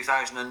August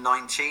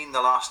 2019,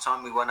 the last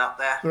time we went up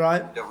there.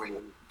 Right. Don't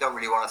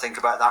really want to think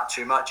about that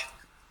too much.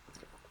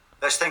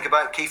 Let's think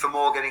about Kiefer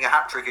Moore getting a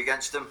hat-trick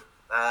against them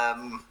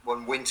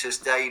on Winter's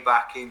Day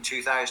back in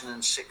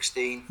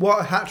 2016.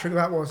 What a hat-trick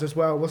that was as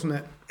well, wasn't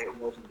it? It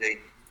was indeed.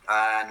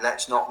 And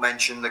let's not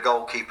mention the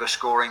goalkeeper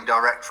scoring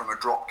direct from a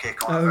drop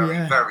kick on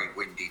a very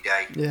windy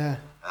day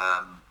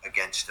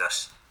against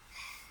us.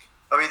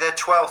 I mean, they're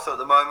 12th at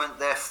the moment.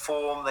 Their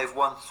form, they've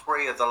won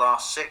 3 of the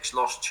last 6,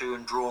 lost 2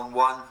 and drawn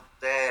 1.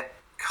 They're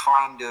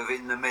kind of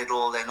in the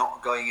middle. They're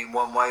not going in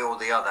one way or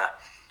the other.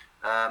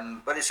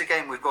 But it's a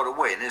game we've got to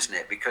win, isn't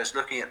it? Because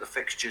looking at the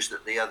fixtures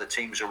that the other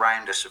teams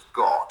around us have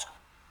got,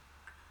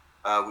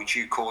 which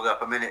you called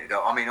up a minute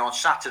ago. I mean, on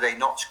Saturday,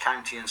 Notts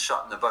County and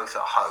Sutton are both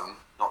at home.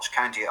 Notts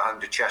County at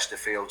home to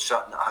Chesterfield,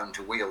 Sutton at home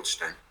to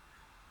Wealdstone.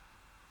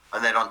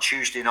 And then on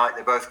Tuesday night,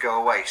 they both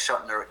go away.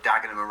 Sutton are at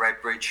Dagenham and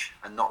Redbridge,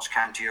 and Notts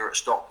County are at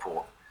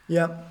Stockport.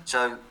 Yeah.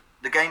 So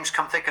the games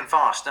come thick and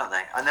fast, don't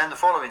they? And then the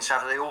following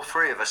Saturday, all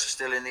 3 of us are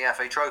still in the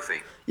FA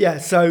Trophy. Yeah.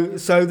 So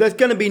there's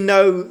going to be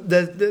no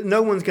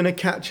one's going to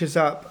catch us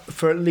up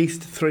for at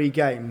least 3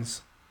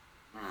 games.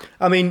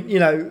 I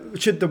mean,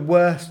 should the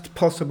worst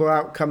possible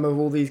outcome of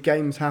all these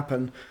games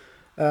happen,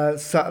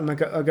 Sutton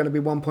are going to be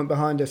 1 point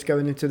behind us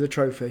going into the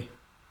trophy.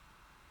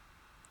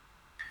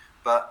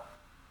 But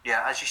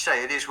yeah, as you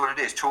say, it is what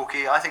it is.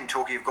 I think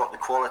Torquay have got the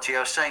quality. I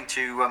was saying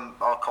to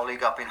our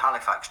colleague up in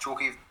Halifax,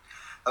 Torquay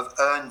have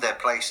earned their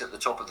place at the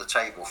top of the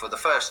table. For the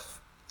first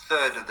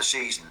third of the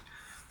season,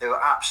 they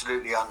were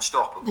absolutely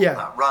unstoppable. Yeah.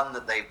 That run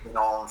that they've been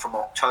on from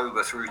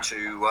October through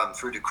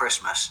to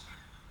Christmas,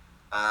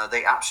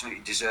 they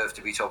absolutely deserve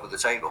to be top of the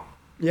table.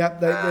 Yeah,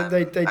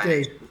 they do.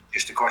 It's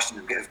just a question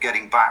of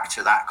getting back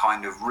to that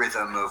kind of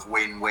rhythm of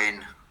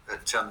win-win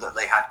that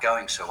they had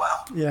going so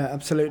well. Yeah,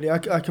 absolutely.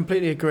 I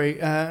completely agree.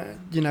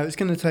 It's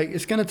going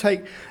to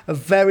take a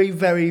very,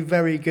 very,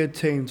 very good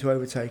team to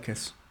overtake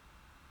us.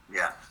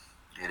 Yeah,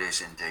 it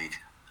is indeed.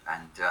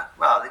 And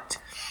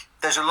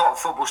there's a lot of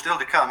football still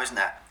to come, isn't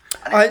there?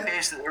 And it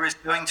appears that there is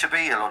going to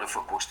be a lot of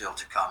football still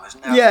to come,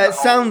 isn't there? Yeah, it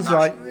sounds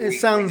like it.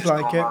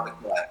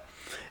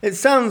 It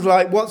sounds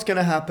like what's going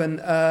to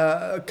happen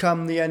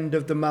come the end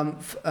of the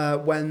month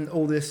when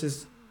all this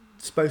is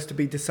supposed to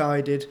be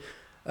decided.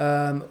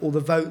 All the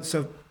votes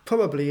are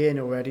probably in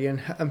already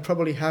and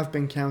probably have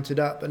been counted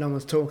up, but no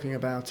one's talking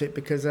about it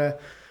because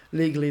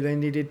legally they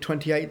needed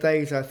 28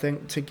 days, I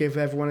think, to give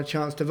everyone a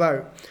chance to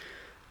vote.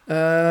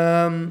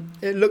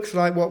 It looks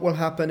like what will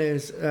happen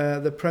is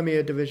the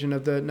Premier Division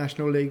of the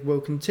National League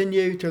will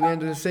continue till the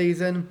end of the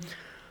season,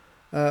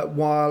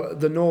 while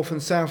the North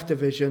and South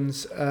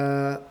Divisions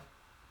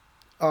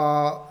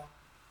are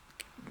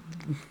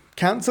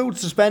cancelled,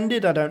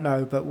 suspended, I don't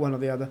know, but one or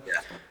the other.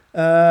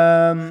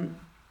 Yeah.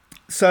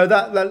 So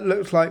that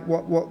looks like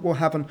what will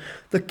happen.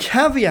 The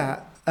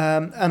caveat,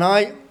 and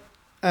I,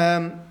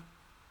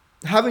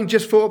 having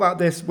just thought about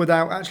this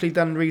without actually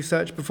done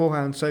research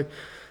beforehand, so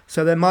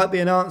there might be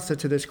an answer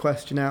to this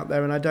question out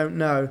there, and I don't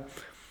know.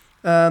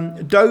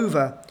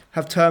 Dover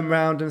have turned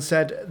round and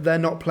said they're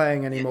not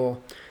playing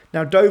anymore.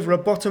 Now, Dover are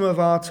bottom of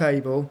our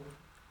table,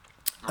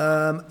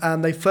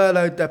 and they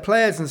furloughed their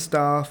players and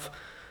staff.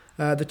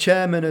 The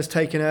chairman has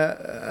taken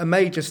a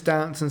major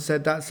stance and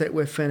said, that's it,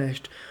 we're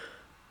finished.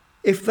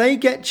 If they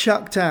get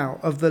chucked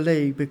out of the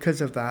league because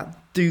of that,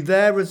 do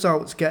their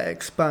results get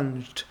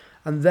expunged?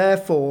 And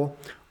therefore,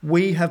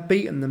 we have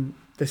beaten them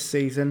this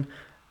season.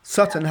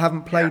 Sutton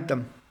haven't played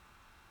them.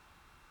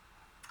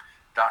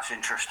 That's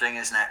interesting,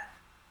 isn't it?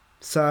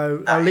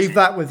 So I'll leave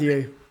that with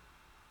you.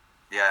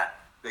 Yeah,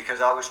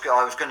 because I was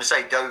going to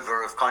say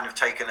Dover have kind of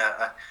taken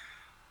a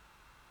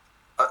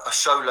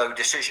solo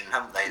decision,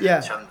 haven't they? Yeah.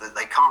 That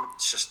they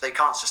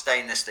can't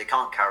sustain this, they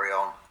can't carry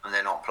on, and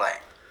they're not playing.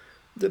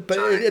 But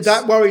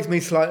that worries me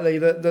slightly,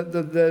 that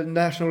the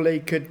National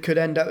League could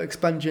end up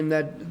expunging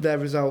their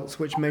results,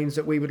 which means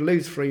that we would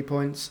lose 3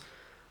 points,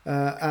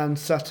 and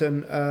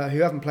Sutton,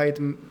 who haven't played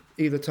them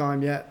either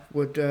time yet,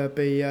 would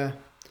be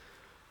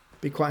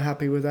quite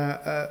happy with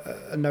that,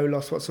 a no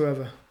loss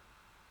whatsoever.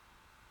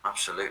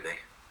 Absolutely.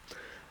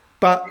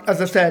 But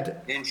as I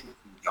said,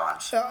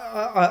 times.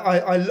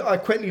 I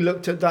quickly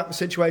looked at that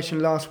situation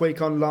last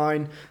week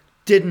online.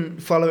 Didn't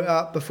follow it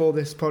up before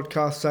this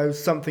podcast, so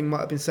something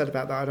might have been said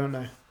about that. I don't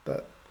know,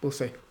 but we'll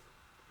see.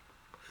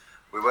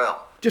 We will.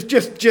 Just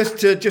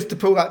to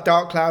pull that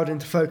dark cloud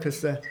into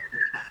focus there.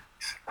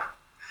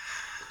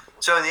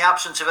 So, in the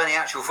absence of any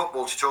actual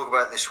football to talk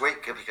about this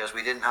week, because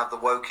we didn't have the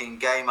Woking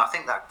game, I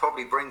think that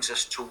probably brings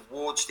us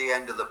towards the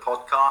end of the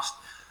podcast.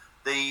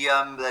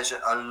 There's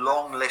a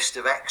long list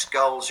of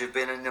ex-goals who've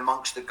been in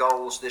amongst the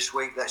goals this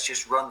week. Let's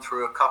just run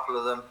through a couple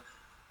of them.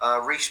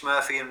 Rhys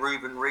Murphy and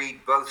Ruben Reid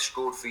both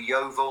scored for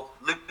Yeovil.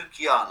 Luke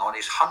Young, on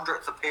his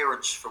 100th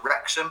appearance for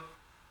Wrexham,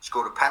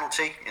 scored a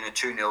penalty in a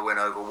 2-0 win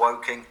over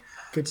Woking.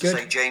 Good.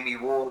 Say Jamie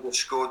Ward has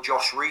scored.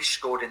 Josh Rees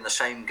scored in the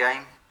same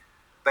game.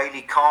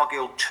 Bailey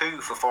Cargill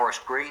 2 for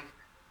Forest Green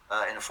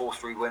in a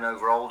 4-3 win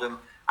over Oldham.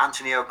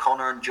 Anthony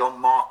O'Connor and John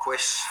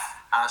Marquis,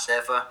 as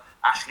ever.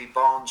 Ashley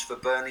Barnes for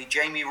Burnley.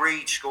 Jamie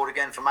Reid scored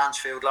again for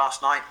Mansfield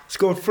last night.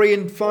 Scored 3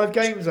 in 5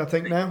 games, I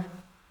think, now.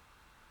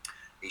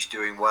 He's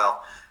doing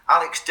well.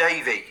 Alex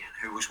Davey,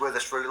 who was with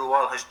us for a little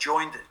while, has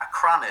joined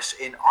Akranis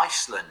in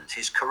Iceland.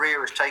 His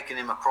career has taken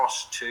him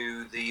across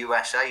to the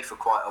USA for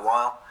quite a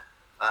while,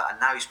 and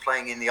now he's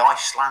playing in the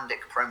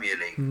Icelandic Premier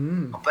League.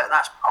 I bet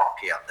that's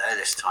parky up there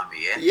this time of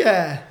year.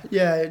 Yeah.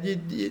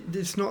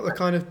 It's not the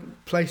kind of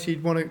place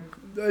you'd want to.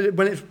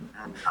 When it's,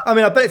 I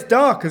mean, I bet it's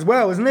dark as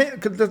well, isn't it?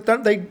 'Cause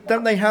don't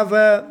they have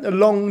a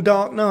long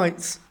dark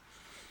nights?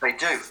 They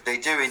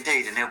do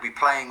indeed, and he'll be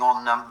playing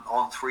on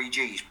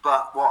 3Gs.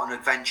 But what an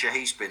adventure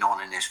he's been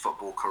on in his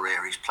football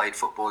career. He's played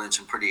football in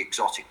some pretty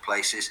exotic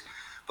places.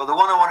 But the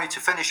one I wanted to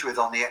finish with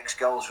on the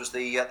ex-goals was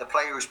the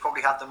player who's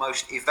probably had the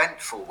most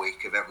eventful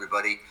week of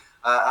everybody.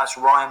 That's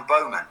Ryan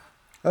Bowman.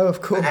 Oh,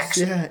 of course,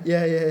 yeah.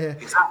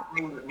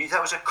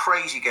 That was a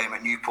crazy game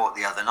at Newport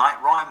the other night.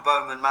 Ryan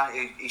Bowman,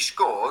 he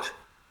scored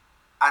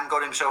and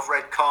got himself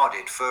red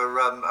carded for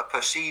a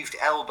perceived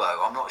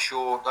elbow. I'm not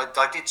sure.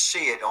 I did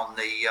see it on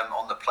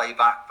the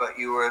playback, but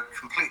you were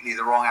completely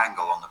the wrong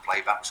angle on the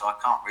playback, so I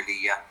can't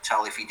really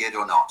tell if he did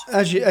or not.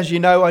 As you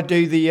know, I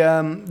do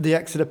the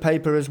Exeter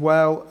paper as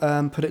well,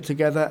 put it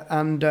together,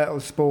 and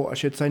or sport, I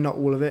should say, not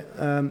all of it.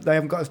 They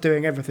haven't got us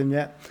doing everything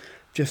yet,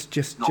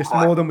 just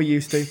more than we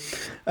used to.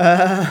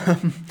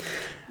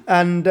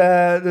 And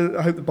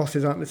I hope the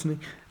bosses aren't listening.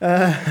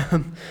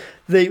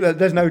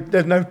 There's no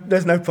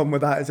problem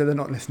with that, is there? They're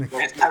not listening.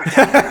 There's no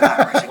danger of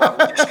that, Richard. I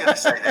was just going to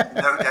say there's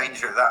no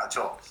danger of that at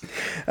all.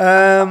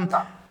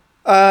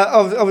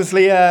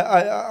 Obviously,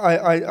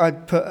 I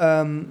put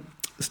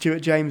Stuart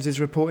James's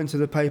report into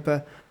the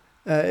paper.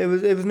 It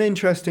was an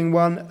interesting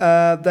one.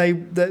 They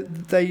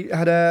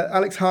had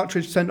Alex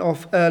Hartridge sent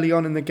off early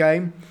on in the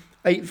game,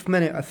 8th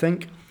minute, I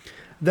think.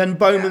 Then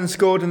Bowman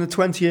scored in the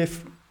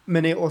 20th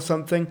minute or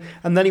something,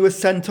 and then he was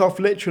sent off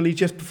literally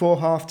just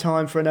before half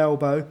time for an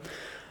elbow.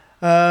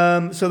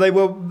 So they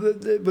were.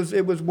 It was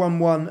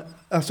 1-1.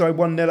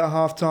 1-0 at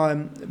half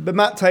time. But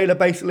Matt Taylor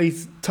basically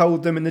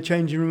told them in the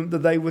changing room that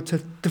they were to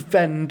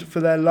defend for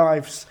their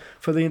lives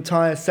for the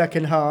entire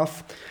second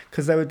half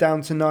because they were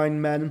down to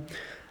 9 men,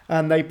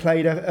 and they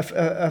played a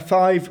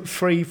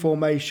 5-3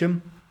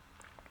 formation.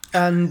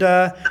 And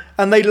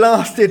they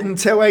lasted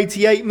until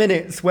 88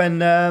 minutes when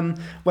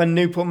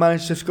Newport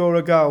managed to score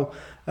a goal,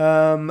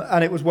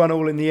 and it was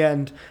 1-1 in the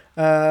end.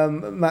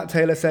 Matt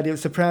Taylor said it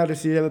was the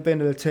proudest he'd ever been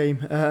to the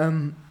team.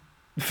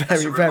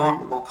 That's a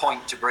remarkable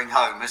point to bring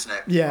home, isn't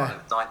it? Yeah,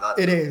 like that.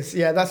 It is.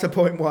 Yeah, that's a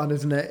point one,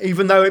 isn't it?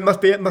 Even though it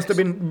must have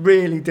been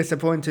really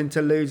disappointing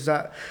to lose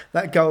that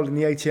goal in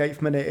the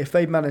 88th minute. If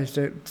they managed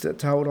to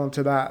hold on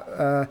to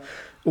that,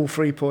 all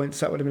 3 points,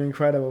 that would have been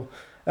incredible.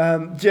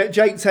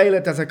 Jake Taylor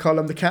does a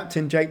column. The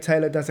captain, Jake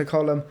Taylor, does a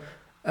column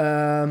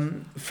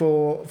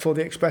for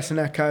the Express and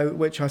Echo,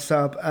 which I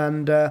sub,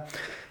 and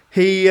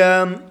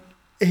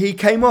he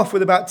came off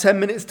with about 10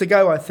 minutes to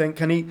go, I think,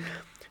 and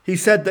he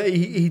said that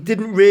he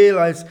didn't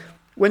realise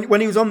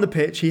when he was on the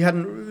pitch,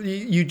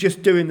 you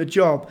just doing the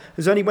job. It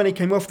was only when he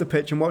came off the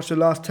pitch and watched the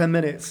last 10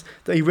 minutes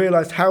that he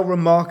realised how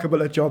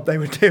remarkable a job they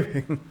were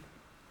doing.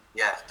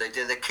 Yeah, they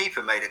did. The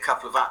keeper made a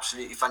couple of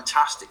absolutely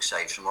fantastic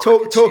saves.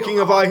 From talking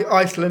of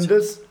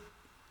Icelanders.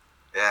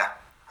 Yeah,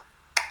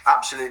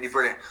 absolutely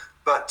brilliant.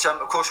 But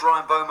of course,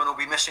 Ryan Bowman will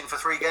be missing for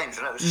 3 games,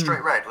 and it was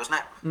straight red, wasn't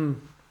it?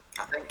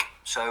 I think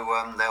so.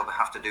 They'll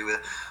have to do with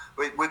it.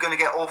 We're going to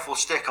get awful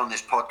stick on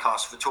this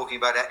podcast for talking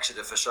about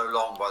Exeter for so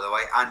long, by the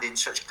way, and in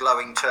such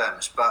glowing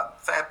terms. But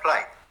fair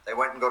play. They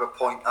went and got a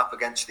point up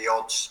against the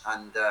odds,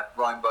 and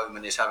Ryan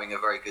Bowman is having a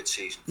very good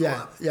season.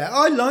 Yeah.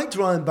 I liked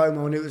Ryan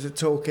Bowman when he was at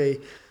Torquay.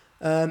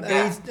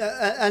 He's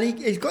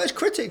got his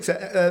critics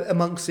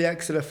amongst the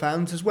Exeter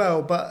fans as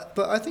well, but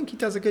I think he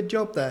does a good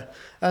job there.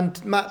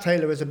 And Matt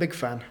Taylor is a big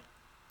fan.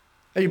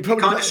 He's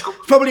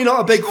probably not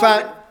a big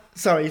fan.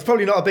 Sorry, he's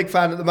probably not a big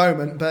fan at the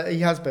moment, but he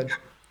has been.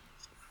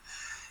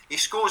 He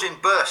scores in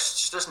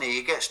bursts, doesn't he?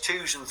 He gets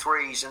 2s and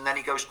 3s, and then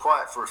he goes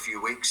quiet for a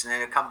few weeks, and then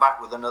he'll come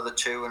back with another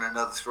 2 and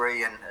another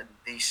 3, and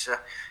he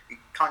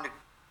kind of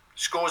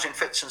scores in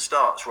fits and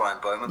starts, Ryan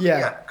Bowman.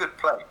 Yeah, good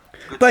play.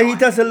 But he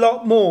does a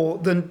lot more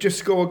than just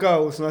score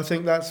goals, and I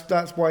think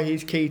that's why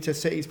he's key to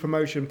City's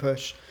promotion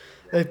push.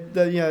 Yeah.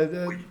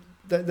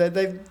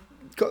 They've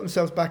got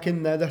themselves back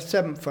in there. They're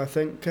 7th, I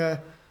think.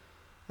 I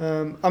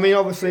mean,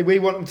 obviously, we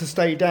want them to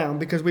stay down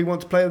because we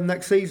want to play them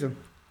next season.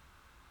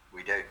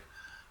 We do.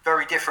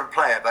 Very different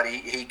player, but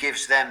he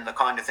gives them the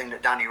kind of thing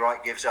that Danny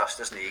Wright gives us,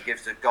 doesn't he? He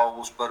gives the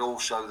goals, but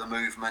also the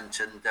movement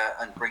and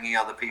bringing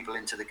other people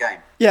into the game.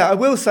 Yeah, I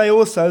will say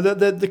also that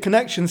the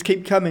connections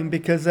keep coming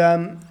because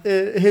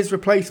his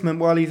replacement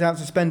while he's out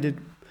suspended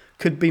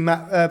could be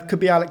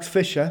Alex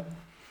Fisher,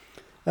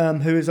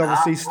 who is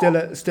obviously still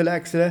at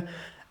Exeter,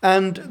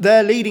 and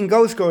their leading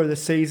goal scorer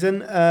this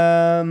season.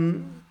 I've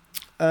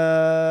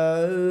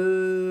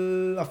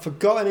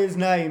forgotten his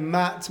name.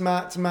 Matt,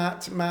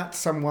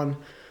 someone.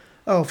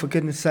 Oh, for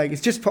goodness sake, it's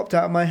just popped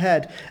out of my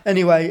head.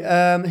 Anyway,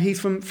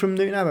 he's from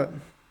Newton Abbot.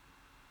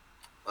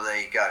 Well,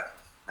 there you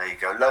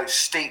go.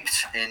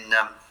 Steeped in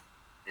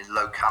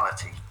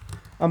locality.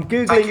 I'm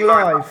Googling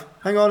live.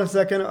 Hang on a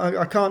second.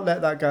 I can't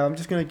let that go. I'm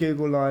just going to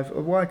Google live.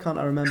 Why can't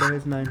I remember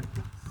his name?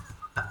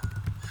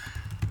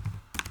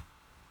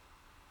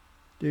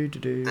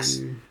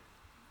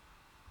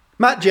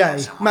 Matt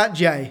J.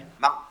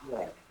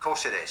 Of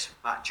course it is.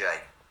 Matt J.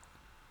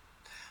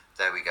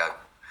 There we go.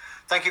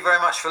 Thank you very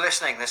much for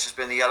listening. This has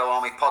been the Yellow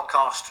Army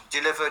podcast,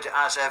 delivered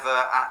as ever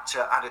at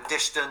a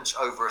distance,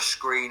 over a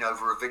screen,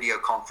 over a video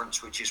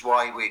conference, which is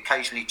why we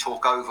occasionally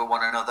talk over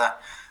one another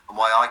and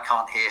why I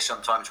can't hear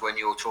sometimes when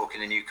you're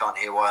talking and you can't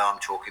hear why I'm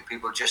talking.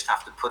 People just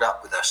have to put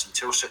up with us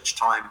until such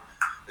time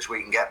as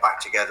we can get back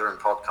together and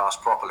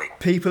podcast properly.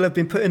 People have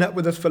been putting up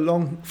with us for a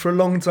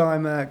long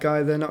time,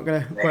 Guy. They're not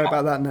going to worry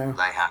about that now.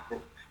 They have.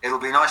 It'll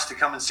be nice to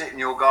come and sit in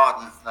your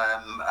garden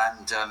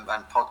and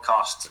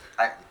podcast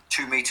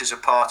 2 meters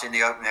apart in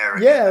the open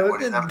area. Yeah,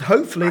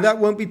 hopefully that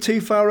won't be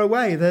too far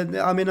away.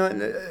 I mean,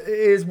 it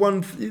is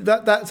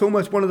that's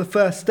almost one of the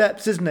first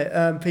steps, isn't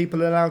it?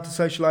 People are allowed to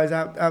socialise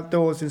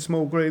outdoors in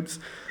small groups.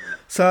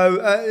 So,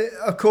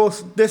 of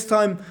course, this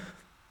time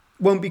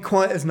won't be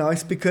quite as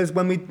nice because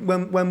when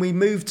we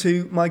moved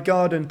to my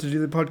garden to do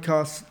the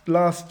podcast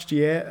last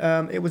year,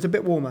 it was a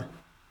bit warmer.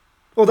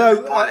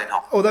 Although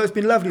it's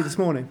been lovely this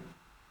morning.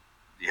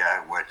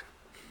 Yeah, it would.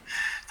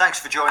 Thanks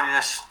for joining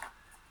us.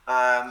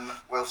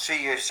 We'll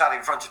see you sat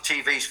in front of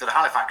TVs for the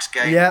Halifax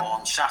game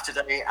on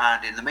Saturday.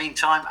 And in the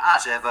meantime,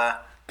 as ever,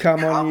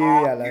 come on,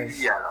 you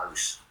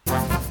Yellows.